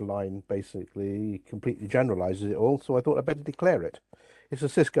the first line basically completely generalizes it all. So I thought I'd better declare it. It's a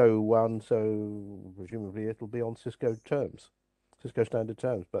Cisco one, so presumably it'll be on Cisco terms, Cisco standard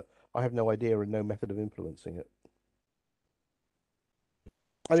terms. But I have no idea and no method of influencing it.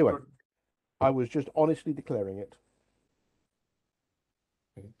 Anyway, I was just honestly declaring it.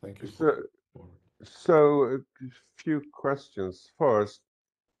 Okay, thank you. So a few questions. First,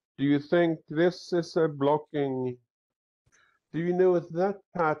 do you think this is a blocking? Do you know if that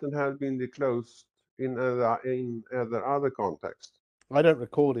patent has been disclosed in other contexts? I don't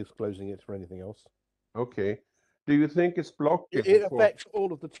recall disclosing it for anything else. Okay. Do you think it's blocking? It affects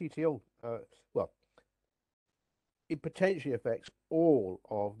all of the TTL. Well, it potentially affects all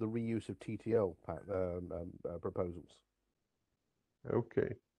of the reuse of TTL proposals.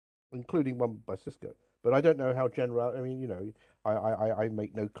 Okay. Including one by Cisco. But I don't know how general. I mean, you know, I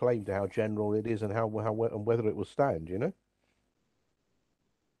make no claim to how general it is and how and whether it will stand. You know.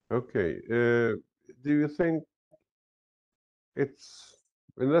 Okay. Do you think it's,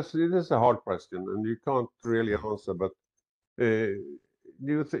 and this it is a hard question, and you can't really answer, but do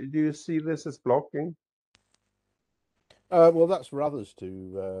you see this as blocking? Well, that's for others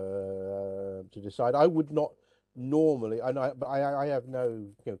to decide. I would not normally, but I have no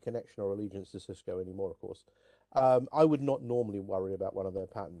connection or allegiance to Cisco anymore, of course. I would not normally worry about one of their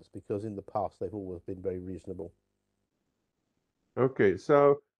patents because in the past they've always been very reasonable. Okay,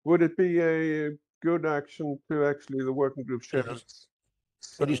 so would it be a good action to actually the working group shares?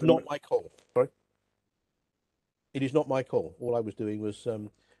 It is not my call. Sorry. It is not my call. All I was doing was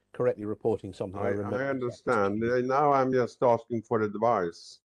correctly reporting something I remember. I understand. Now I'm just asking for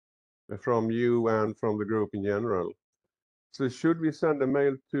advice from you and from the group in general. So should we send a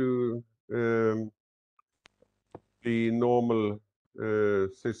mail to the normal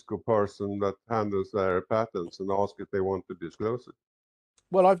Cisco person that handles their patents and ask if they want to disclose it?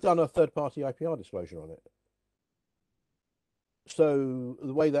 Well, I've done a third-party IPR disclosure on it. So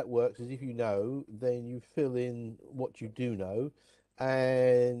the way that works is if you know, then you fill in what you do know,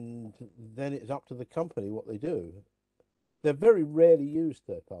 and then it's up to the company what they do. They're very rarely used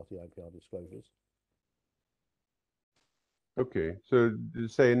third-party IPR disclosures. Okay, so you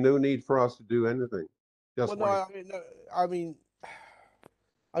say no need for us to do anything. Just well, no, I mean,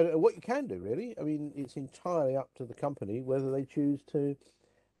 what you can do really. I mean, it's entirely up to the company whether they choose to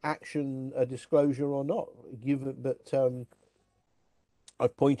action a disclosure or not. But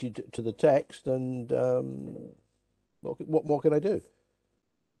I've pointed to the text, and what more can I do?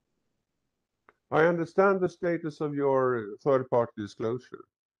 I understand the status of your third-party disclosure.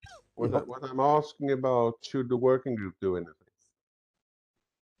 What I'm asking about, should the working group do anything?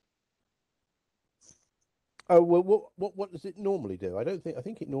 Oh well, what does it normally do? I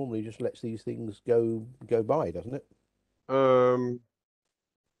think it normally just lets these things go by, doesn't it?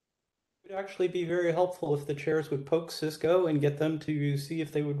 It would actually be very helpful if the chairs would poke Cisco and get them to see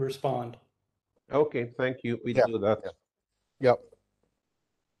if they would respond. Okay, thank you. We do that. Yep.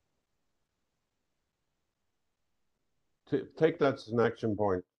 Take that as an action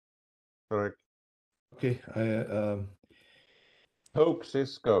point. Correct. Okay. Poke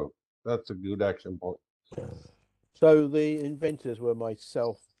Cisco. That's a good action point. So the inventors were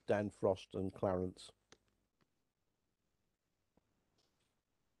myself, Dan Frost, and Clarence.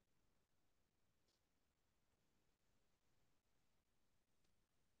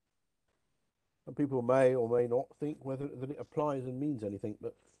 And people may or may not think whether that it applies and means anything,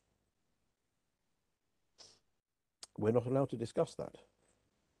 but we're not allowed to discuss that.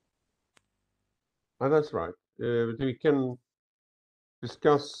 Oh, that's right. We can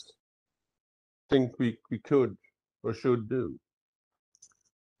discuss things we could or should do.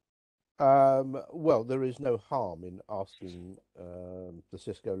 Well, there is no harm in asking the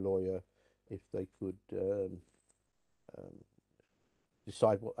Cisco lawyer if they could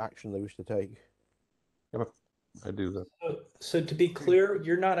decide what action they wish to take. Yeah, I do that. So to be clear,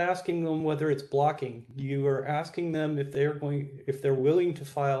 you're not asking them whether it's blocking. You are asking them if they're willing to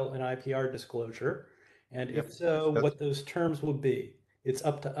file an IPR disclosure, And Yep, if so, that's- what those terms would be. It's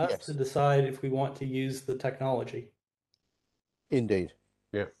up to us to decide if we want to use the technology. Indeed.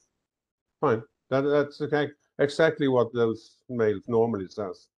 Yeah, fine. That's exactly what those mails normally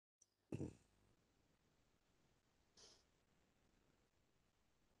says.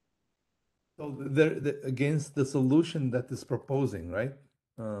 So they're against the solution that is proposing, right?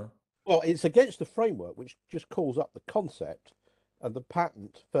 Well, it's against the framework, which just calls up the concept, and the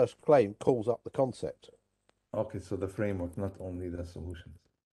patent first claim calls up the concept. Okay, so the framework, not only the solutions.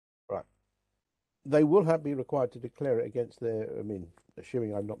 Right. They will be required to declare it against their, I mean,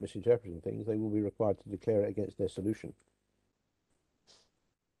 assuming I'm not misinterpreting things, they will be required to declare it against their solution.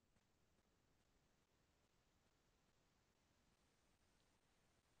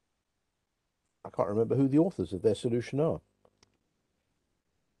 I can't remember who the authors of their solution are.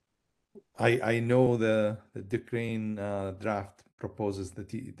 I know the Dick Crane draft proposes the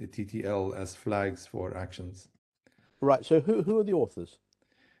TTL as flags for actions. Right. So who are the authors?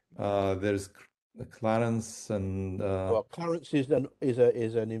 There's Clarence and well, Clarence is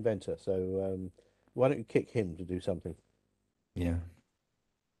an inventor. So why don't you kick him to do something? yeah.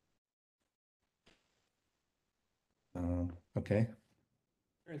 Okay.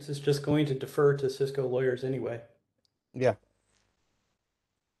 Clarence is just going to defer to Cisco lawyers anyway. Yeah.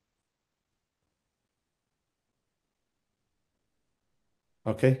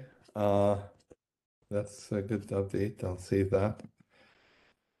 Okay. That's a good update. I'll save that.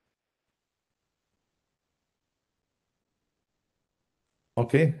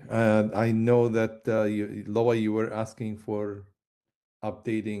 Okay. I know that Loa, you were asking for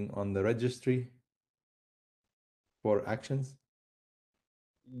updating on the registry for actions.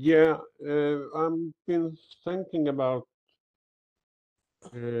 Yeah, I've been thinking about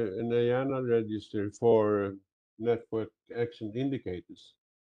an IANA register for network action indicators.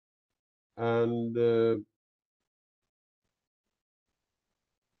 And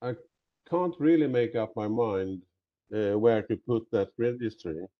I can't really make up my mind where to put that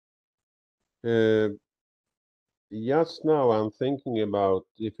registry. Just now I'm thinking about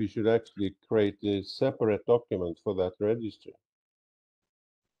if we should actually create a separate document for that registry.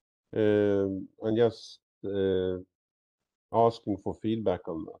 And just asking for feedback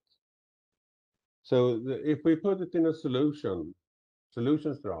on that. So if we put it in a solutions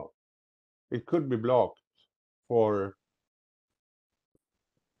draft, it could be blocked for.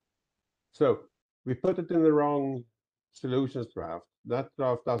 So we put it in the wrong solutions draft. That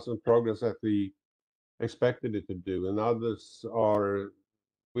draft doesn't progress as we expected it to do, and others will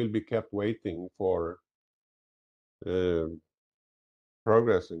be kept waiting for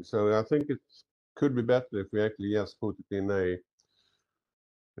progressing. So I think it could be better if we actually just put it in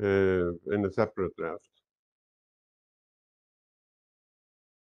a separate draft.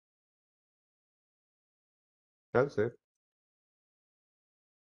 That's it.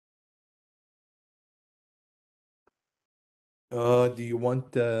 Do you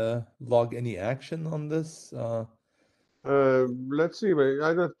want to log any action on this? Let's see.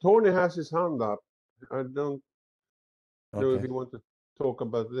 I know Tony has his hand up. I don't know if Okay. you want to talk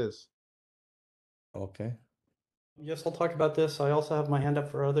about this. Okay. Yes, I'll talk about this. I also have my hand up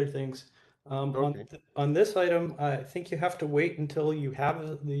for other things. Okay. On this item, I think you have to wait until you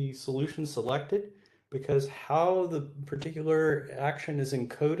have the solution selected, because how the particular action is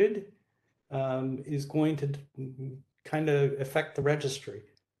encoded is going to kind of affect the registry.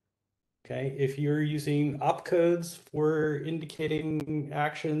 Okay, if you're using opcodes for indicating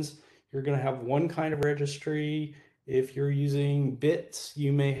actions, you're going to have one kind of registry. If you're using bits,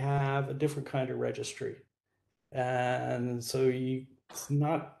 you may have a different kind of registry. And so it's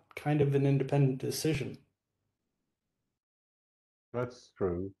not kind of an independent decision. That's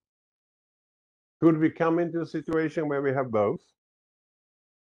true. Could we come into a situation where we have both?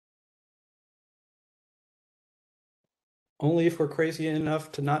 Only if we're crazy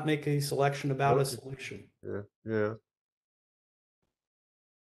enough to not make a selection about a Okay. solution. Yeah, yeah.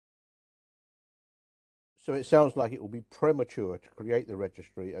 So it sounds like it will be premature to create the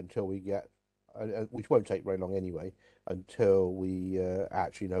registry until we get, which won't take very long anyway, until we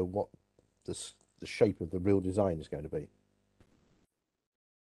actually know what the shape of the real design is going to be.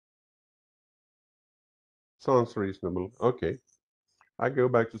 Sounds reasonable. Okay. I go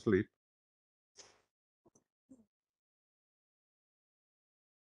back to sleep.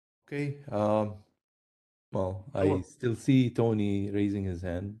 Okay. Well, I still see Tony raising his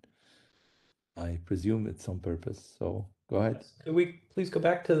hand. I presume it's on purpose. So go ahead. Could we please go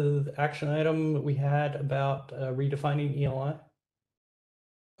back to the action item we had about redefining ELI?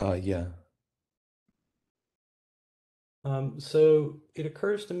 Yeah. So it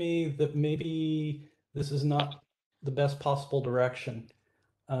occurs to me that maybe this is not the best possible direction.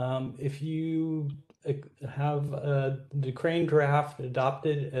 If you have the Crane draft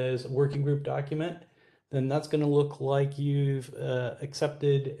adopted as a working group document, then that's going to look like you've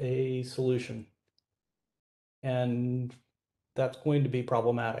accepted a solution. And that's going to be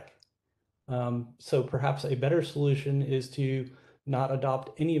problematic. So perhaps a better solution is to not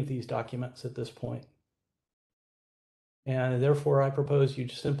adopt any of these documents at this point. And therefore, I propose you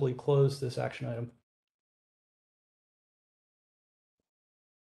simply close this action item.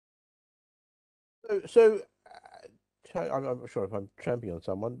 I'm not sure if I'm tramping on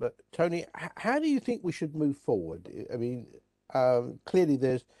someone, but Tony, how do you think we should move forward? I mean, clearly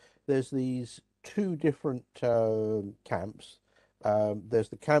there's these two different camps. There's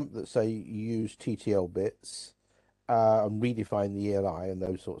the camp that say you use TTL bits and redefine the ELI and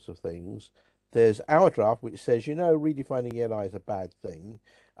those sorts of things. There's our draft which says, redefining ELI is a bad thing,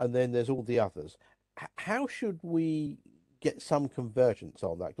 and then there's all the others. How should we get some convergence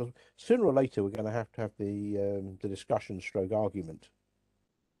on that? Because sooner or later we're going to have the discussion stroke argument.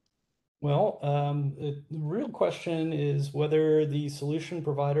 Well, the real question is whether the solution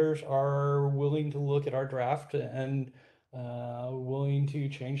providers are willing to look at our draft and willing to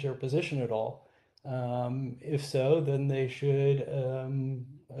change their position at all. If so, then they should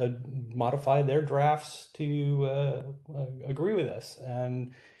modify their drafts to agree with us.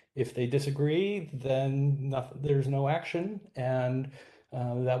 And if they disagree, then there's no action, and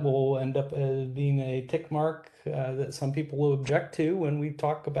that will end up being a tick mark that some people will object to when we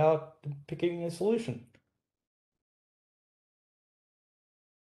talk about picking a solution.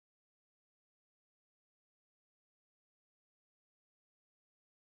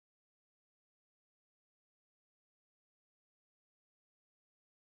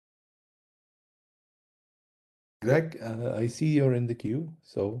 Greg, I see you're in the queue,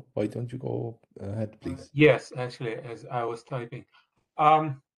 so why don't you go ahead, please? Yes, actually, as I was typing.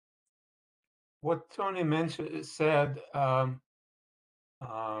 What Tony said helped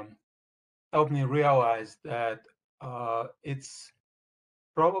me realize that it's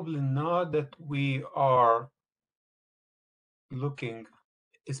probably not that we are looking,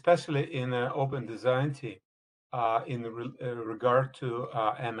 especially in an open design team, in regard to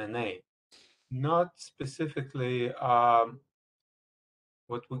M&A, not specifically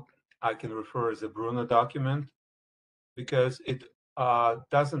what I can refer as a Bruno document, because it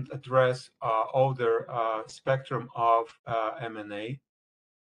doesn't address all the spectrum of M&A,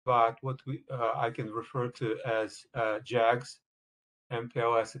 but what I can refer to as JAGS,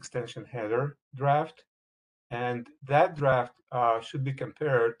 MPLS extension header draft. And that draft should be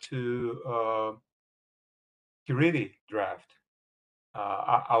compared to Kiridi draft.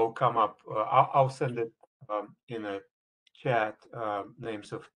 I'll come up, I'll send it in a chat,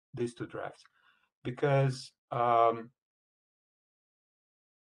 names of these two drafts, because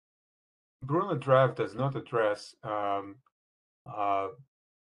Bruno draft does not address the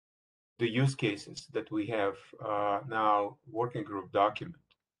use cases that we have now working group document.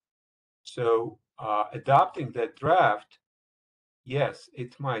 So adopting that draft, yes,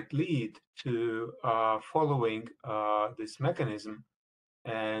 it might lead to following this mechanism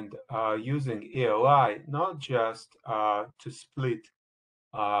and using ELI not just to split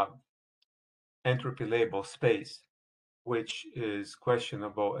entropy label space, which is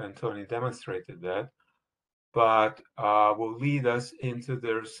questionable, and Tony demonstrated that, but will lead us into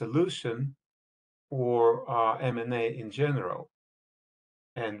their solution for M&A in general.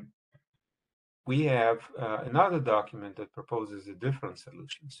 And we have another document that proposes a different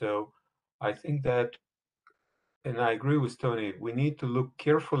solution. So I think that, and I agree with Tony, we need to look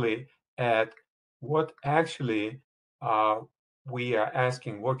carefully at what actually we are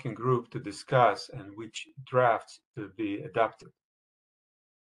asking working group to discuss and which drafts to be adopted.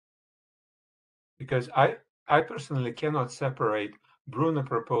 Because I personally cannot separate Bruno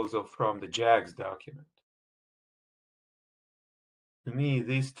proposal from the JAGS document. To me,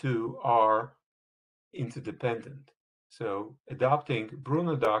 these two are interdependent. So adopting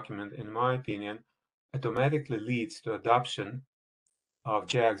Bruno document, in my opinion, automatically leads to adoption of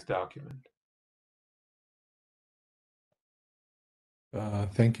JAGS document.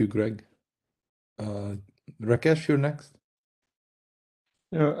 Thank you, Greg. Rakesh, you're next.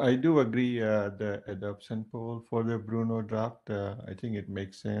 I do agree the adoption poll for the Bruno draft. I think it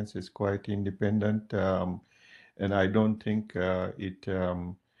makes sense. It's quite independent, and I don't think it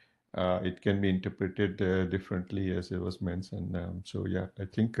can be interpreted differently, as it was mentioned. So yeah, I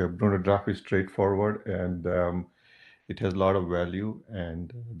think Bruno draft is straightforward, and it has a lot of value,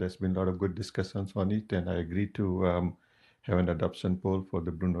 and there's been a lot of good discussions on it, and I agree to have an adoption poll for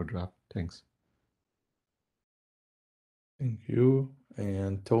the Bruno draft. Thanks. Thank you.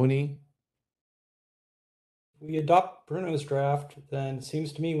 And Tony? We adopt Bruno's draft, then it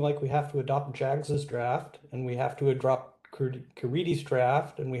seems to me like we have to adopt Jags's draft, and we have to adopt Caridi's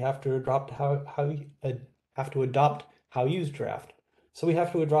draft, and we have to adopt Haoyu's draft. So we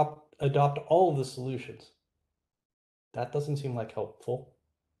have to adopt all of the solutions. That doesn't seem like helpful.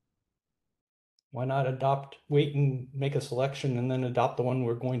 Why not wait and make a selection and then adopt the one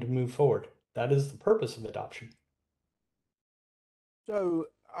we're going to move forward? That is the purpose of adoption. So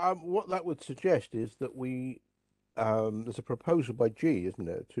what that would suggest is that there's a proposal by G, isn't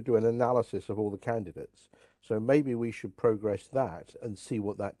it, to do an analysis of all the candidates. So maybe we should progress that and see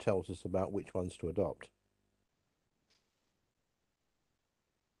what that tells us about which ones to adopt.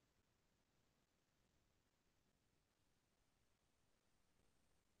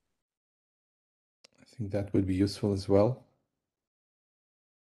 I think that would be useful as well.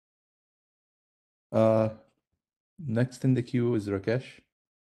 Next in the queue is Rakesh.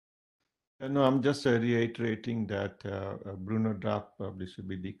 No, I'm just reiterating that Bruno draft probably should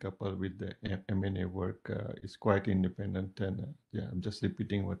be decoupled with the M&A work. It's quite independent, and yeah, I'm just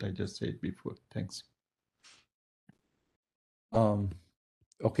repeating what I just said before. Thanks.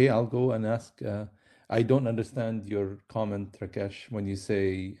 Okay, I'll go and ask. I don't understand your comment, Rakesh, when you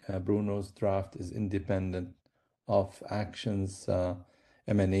say Bruno's draft is independent of actions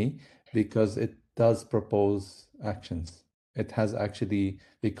M&A, because it does propose actions. It has actually,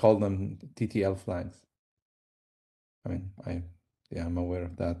 they call them TTL flags. I mean, I'm aware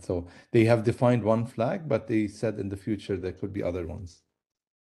of that. So they have defined one flag, but they said in the future there could be other ones.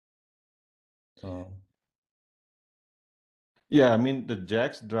 Yeah, I mean the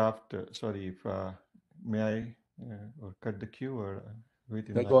Jack's draft. Sorry, if may I or cut the queue or wait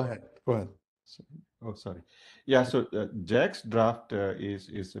in No, line? go ahead. Go ahead. Oh, sorry. Yeah, so Jack's draft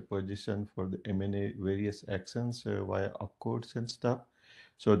is a position for the M&A various actions via opcodes and stuff.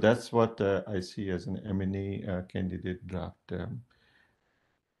 So that's what I see as an M&A candidate draft.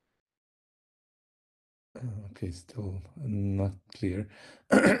 Okay, still not clear.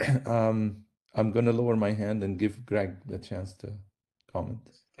 I'm going to lower my hand and give Greg the chance to comment.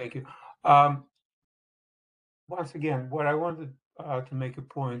 Thank you. Once again, what I wanted to make a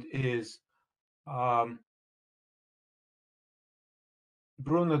point is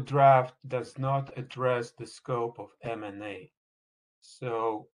Bruno draft does not address the scope of M&A.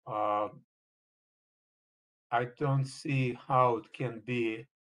 So I don't see how it can be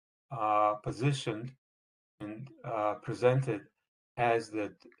positioned and presented as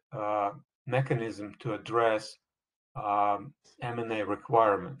the mechanism to address M&A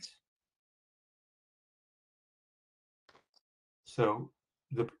requirements. So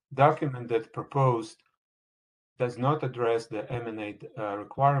the document that proposed does not address the M&A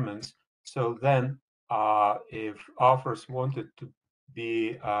requirements. So then if offers wanted to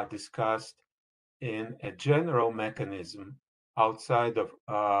be discussed in a general mechanism outside of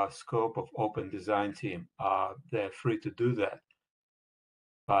scope of open design team, they're free to do that.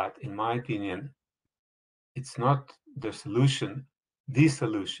 But in my opinion, it's not the solution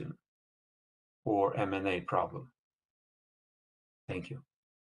for M&A problem. Thank you.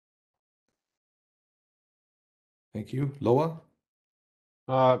 Thank you. Loa?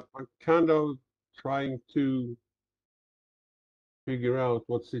 I'm kind of trying to figure out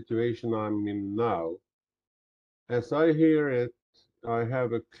what situation I'm in now. As I hear it, I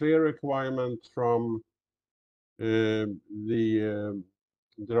have a clear requirement from the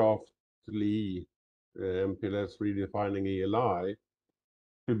draft LEE, MPLS redefining ELI,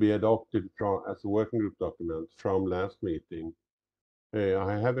 to be adopted as a working group document from last meeting.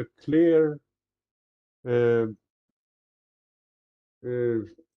 I have a clear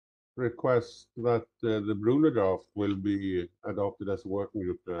request that the Bruno draft will be adopted as a working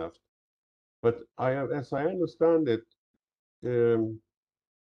group draft. But as I understand it, the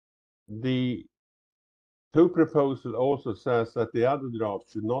two proposal also says that the other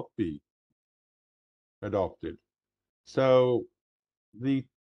draft should not be adopted. So the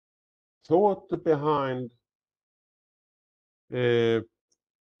thought behind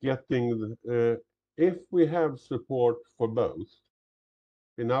getting if we have support for both,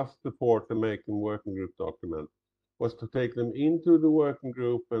 enough support to make a working group document, was to take them into the working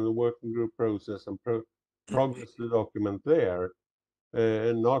group and the working group process and progress the document there,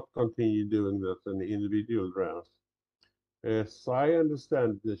 and not continue doing this in the individual drafts. As I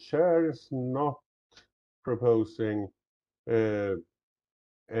understand, the chair is not proposing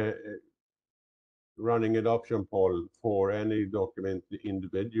running adoption poll for any document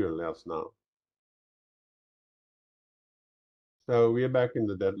individual as now. So we are back in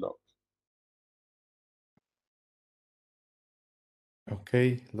the deadlock.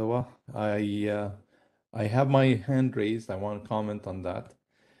 Okay, Loa, I have my hand raised. I want to comment on that.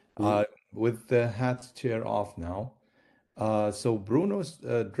 With the hat chair off now. So Bruno's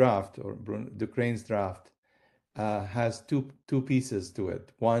draft, or Ducrane's draft, has two pieces to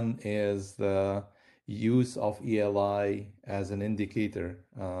it. One is the use of ELI as an indicator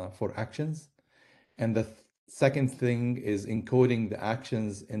for actions, and the second thing is encoding the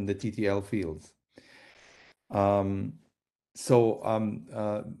actions in the TTL fields.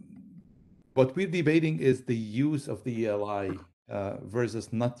 What we're debating is the use of the ELI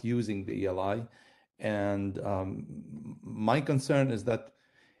versus not using the ELI. And my concern is that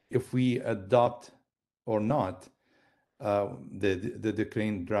if we adopt or not the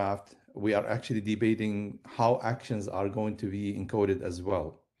Ducrane draft, we are actually debating how actions are going to be encoded as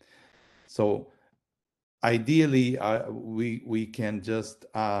well. So ideally, we can just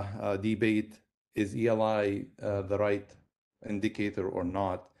debate, is ELI the right indicator or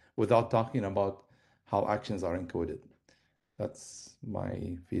not, without talking about how actions are encoded. That's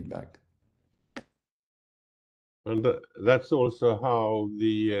my feedback. And that's also how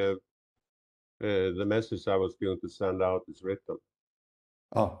the message I was going to send out is written.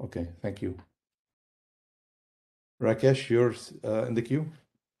 Oh, okay. Thank you. Rakesh, yours in the queue.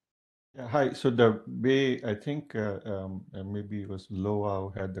 Yeah, hi. So the way I think maybe it was Loa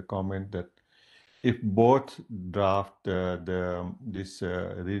who had the comment that if both draft this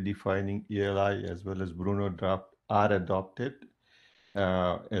redefining ELI as well as Bruno draft are adopted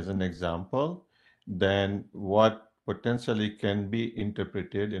as an example, then what potentially can be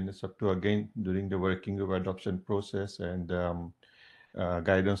interpreted, and it's up to again during the working group adoption process and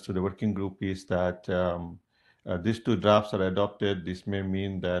guidance to the working group, is that these two drafts are adopted. This may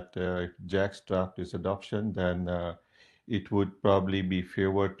mean that if Jack's draft is adoption, then it would probably be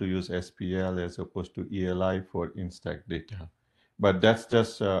favored to use SPL as opposed to ELI for instack data. But that's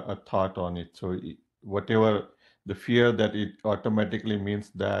just a thought on it. So whatever the fear that it automatically means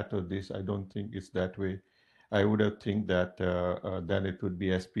that or this, I don't think it's that way. I would have think that then it would be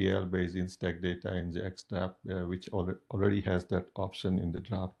SPL based instack data in Jack's draft, which already has that option in the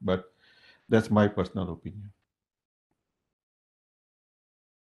draft. But that's my personal opinion.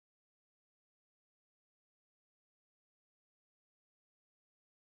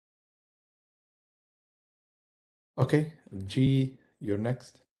 Okay, G, you're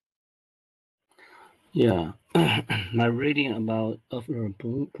next. Yeah, my reading about of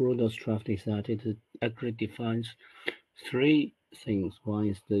Bruno's draft is that it actually defines three things. One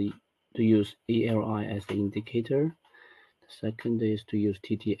is to use ELI as the indicator. The second is to use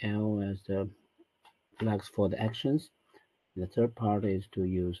TTL as the flags for the actions. The third part is to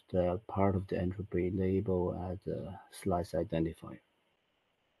use the part of the entropy label as a slice identifier.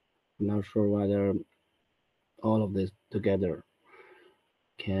 I'm not sure whether all of this together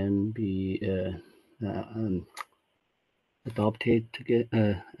can be adopted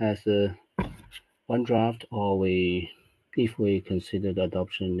together as one draft, or if we consider the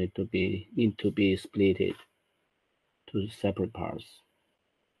adoption need to be splitted to separate parts.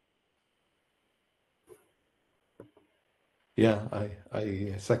 Yeah,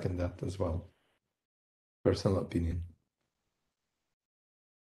 I second that as well. Personal opinion.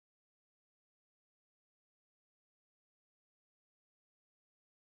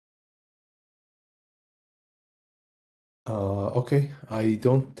 Okay, I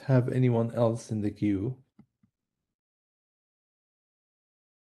don't have anyone else in the queue.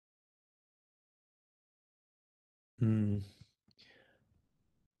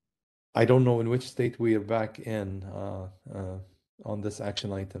 I don't know in which state we are back in on this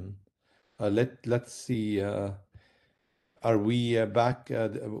action item. Let's see. Are we back?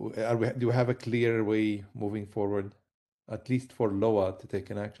 Do we have a clear way moving forward, at least for Loa to take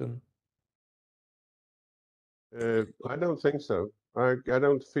an action? I don't think so. I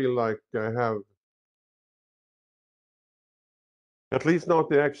don't feel like I have, at least not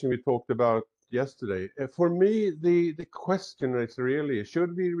the action we talked about yesterday. For me, the question is really,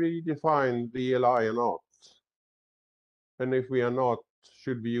 should we redefine the ELI or not? And if we are not,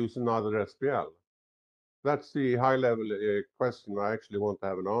 should we use another SPL? That's the high-level question I actually want to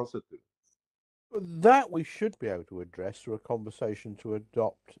have an answer to. That we should be able to address through a conversation to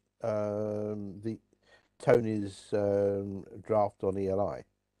adopt the Tony's draft on ELI. I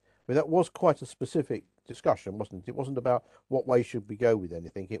mean, that was quite a specific discussion, wasn't it? It wasn't about what way should we go with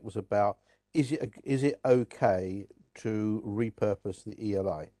anything. It was about is it okay to repurpose the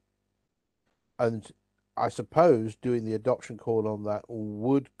ELI? And I suppose doing the adoption call on that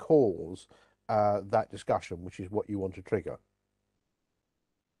would cause that discussion, which is what you want to trigger.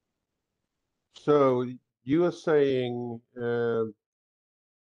 So you are saying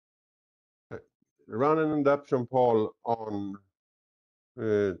run an adoption poll on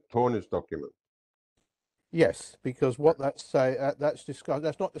Tony's document. Yes, because what that's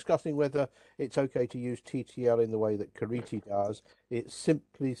that's not discussing whether it's okay to use TTL in the way that Cariti does. It's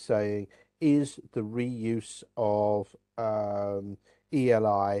simply saying, is the reuse of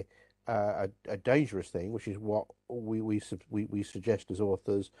ELI a dangerous thing, which is what we suggest as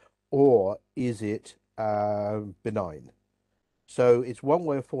authors, or is it benign? So it's one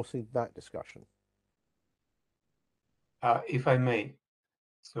way of forcing that discussion. If I may,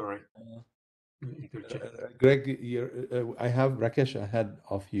 sorry. Greg, I have Rakesh ahead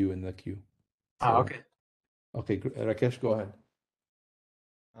of you in the queue. So, okay. Okay, Rakesh, go ahead.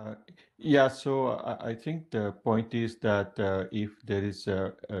 Yeah, so I think the point is that if there is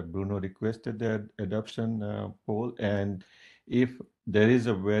Bruno requested the adoption poll, and if there is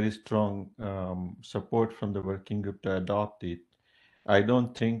a very strong support from the working group to adopt it, I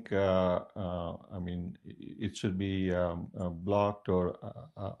don't think, I mean, it should be blocked or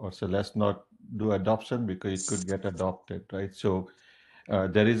so let's not do adoption because it could get adopted, right? So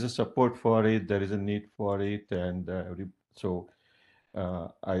there is a support for it, there is a need for it, and so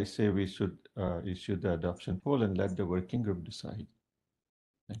I say we should issue the adoption poll and let the working group decide.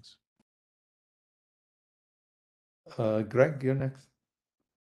 Thanks. Greg, you're next.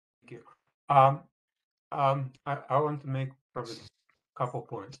 Thank you. I want to make probably a couple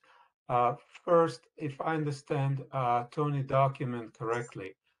points. First, if I understand Tony's document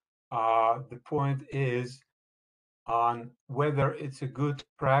correctly, the point is on whether it's a good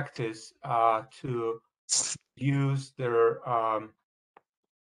practice to use their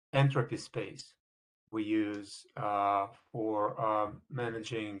entropy space we use for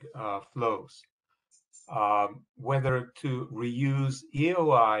managing flows. Whether to reuse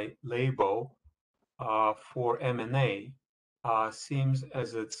EOI label for M&A seems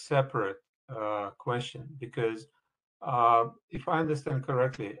as a separate question, because if I understand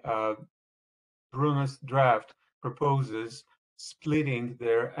correctly, Bruno's draft proposes splitting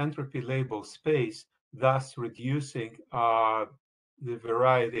their entropy label space, thus reducing the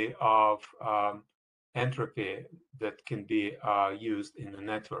variety of entropy that can be used in the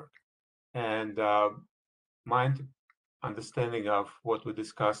network. And my understanding of what we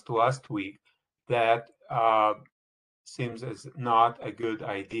discussed last week, that seems as not a good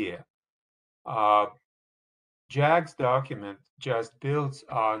idea. JAG's document just builds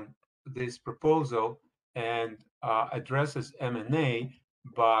on this proposal and addresses M&A,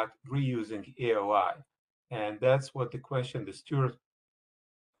 but reusing EOI. And that's what the question the steward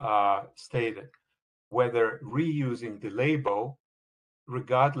stated, whether reusing the label,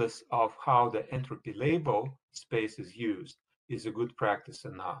 regardless of how the entropy label space is used, is a good practice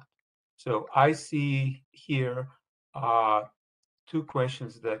or not. So I see here two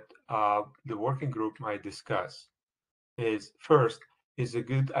questions that the working group might discuss. Is first, is a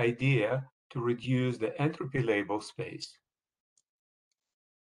good idea to reduce the entropy label space,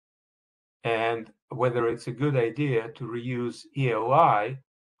 and whether it's a good idea to reuse EOI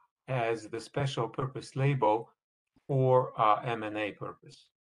as the special purpose label for M&A purpose.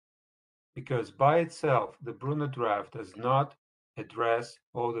 Because by itself, the Bruno draft does not address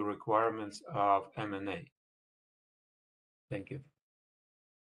all the requirements of M&A. Thank you.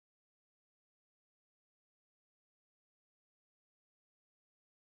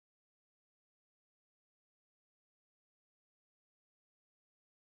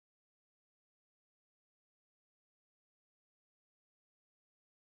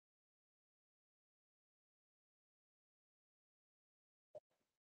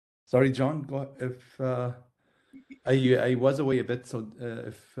 Sorry, John. Go if I was away a bit, so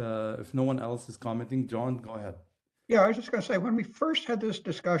if no one else is commenting, John, go ahead. Yeah, I was just going to say, when we first had this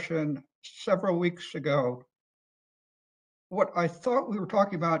discussion several weeks ago, what I thought we were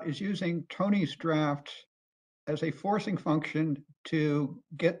talking about is using Tony's draft as a forcing function to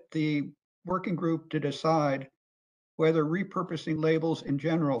get the working group to decide whether repurposing labels in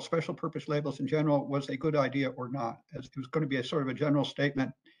general, special purpose labels in general, was a good idea or not. As it was going to be a sort of a general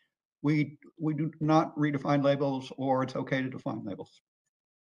statement. We do not redefine labels, or it's okay to define labels.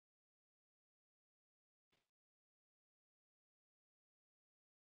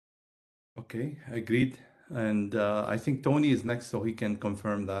 Okay, agreed. And I think Tony is next, so he can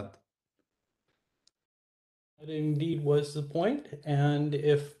confirm that. That indeed was the point, and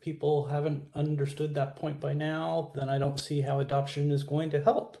if people haven't understood that point by now, then I don't see how adoption is going to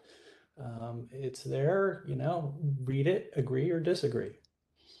help. It's there, you know, read it, agree or disagree.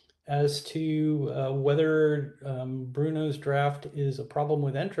 As to whether Bruno's draft is a problem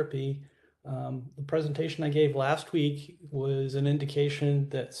with entropy, The presentation I gave last week was an indication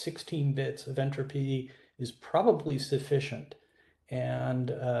that 16 bits of entropy is probably sufficient.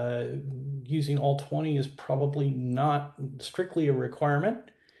 And using all 20 is probably not strictly a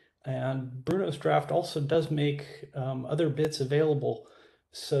requirement. And Bruno's draft also does make other bits available.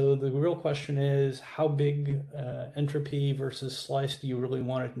 So the real question is, how big entropy versus slice do you really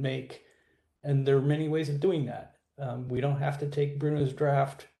want to make? And there are many ways of doing that. We don't have to take Bruno's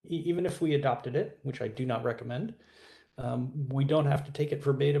draft, even if we adopted it, which I do not recommend. We don't have to take it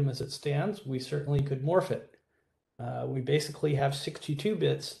verbatim as it stands. We certainly could morph it. We basically have 62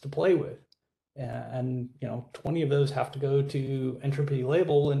 bits to play with. And 20 of those have to go to entropy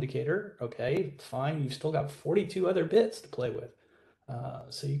label indicator. Okay, fine. You've still got 42 other bits to play with.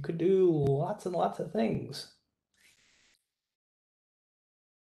 So you could do lots and lots of things.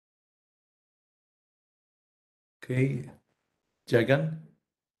 Okay, Jagan?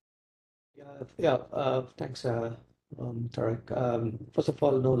 Thanks, Tarek. First of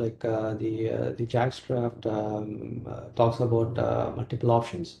all, no, like the JAX draft talks about multiple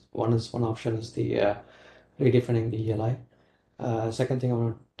options. One option is the redefining the ELI. Second thing I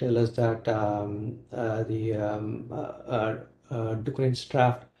want to tell is that Duquesne's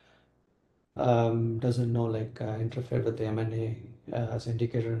draft doesn't know interfere with the MNA as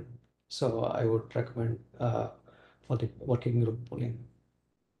indicator. So I would recommend for the working group polling.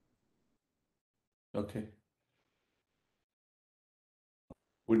 Okay.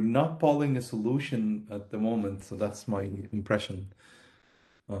 We're not polling a solution at the moment, so that's my impression.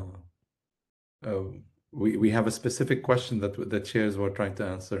 We have a specific question that the chairs were trying to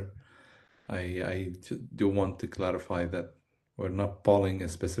answer. I do want to clarify that we're not polling a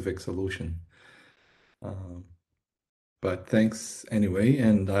specific solution. But thanks anyway,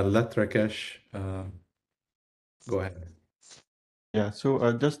 and I'll let Rakesh go ahead. Yeah,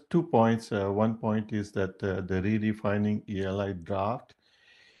 so just 2 points. One point is that the redefining ELI draft,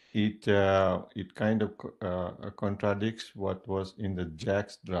 it kind of contradicts what was in the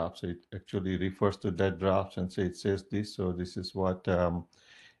JAX draft. So it actually refers to that draft and say it says this. So this is what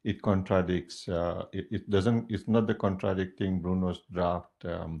it contradicts. It doesn't. It's not the contradicting Bruno's draft.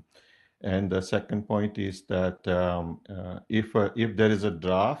 And the second point is that if there is a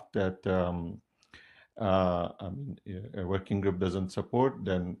draft that a working group doesn't support,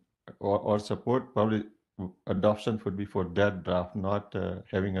 then or support, probably adoption would be for that draft, not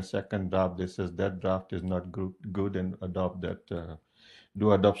having a second draft that says that draft is not good and adopt that,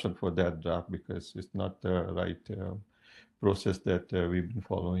 do adoption for that draft, because it's not the right process that we've been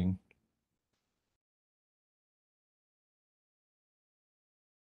following.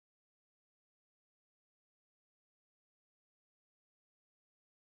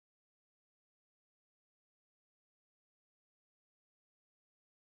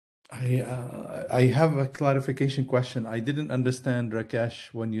 I have a clarification question. I didn't understand,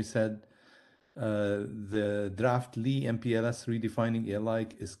 Rakesh, when you said the draft Lee MPLS redefining ELI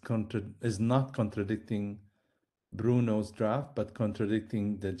is not contradicting Bruno's draft, but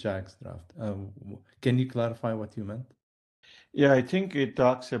contradicting the JAX draft. Can you clarify what you meant? Yeah, I think it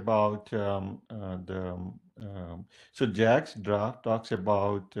talks about so JAX draft talks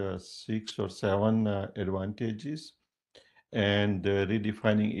about 6 or 7 advantages, and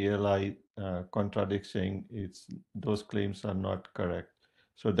redefining ELI contradicting those claims are not correct.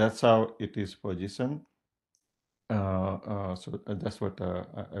 So that's how it is positioned. So that's what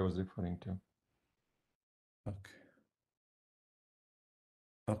I was referring to. Okay.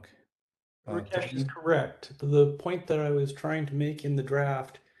 Okay. Rakesh is correct. The point that I was trying to make in the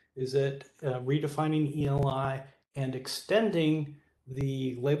draft is that redefining ELI and extending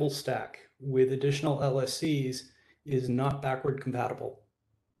the label stack with additional LSCs is not backward compatible.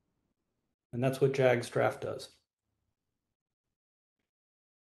 And that's what JAG's draft does.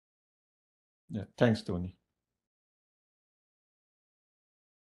 Yeah, thanks, Tony.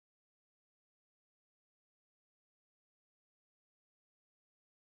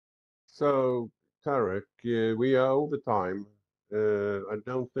 So, Tarek, we are over time. I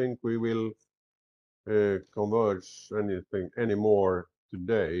don't think we will converge anything anymore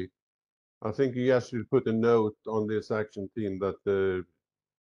today. I think you guys should put a note on this action team that the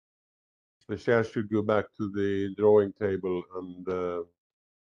chair should go back to the drawing table and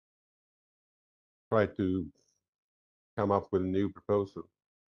try to come up with a new proposal.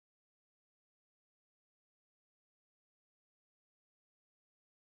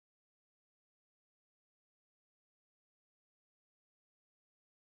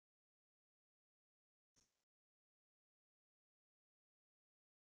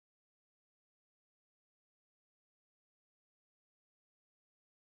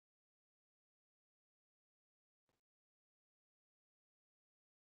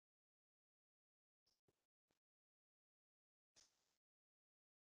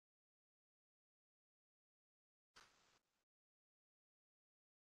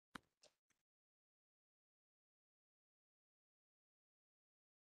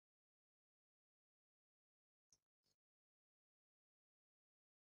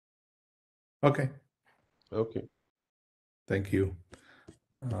 Okay. Okay. Thank you.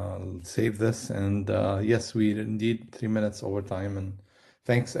 I'll save this. And yes, we indeed 3 minutes over time. And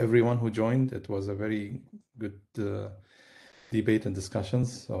thanks everyone who joined. It was a very good debate and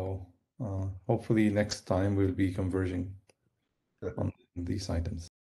discussions. So hopefully next time we'll be converging on these items.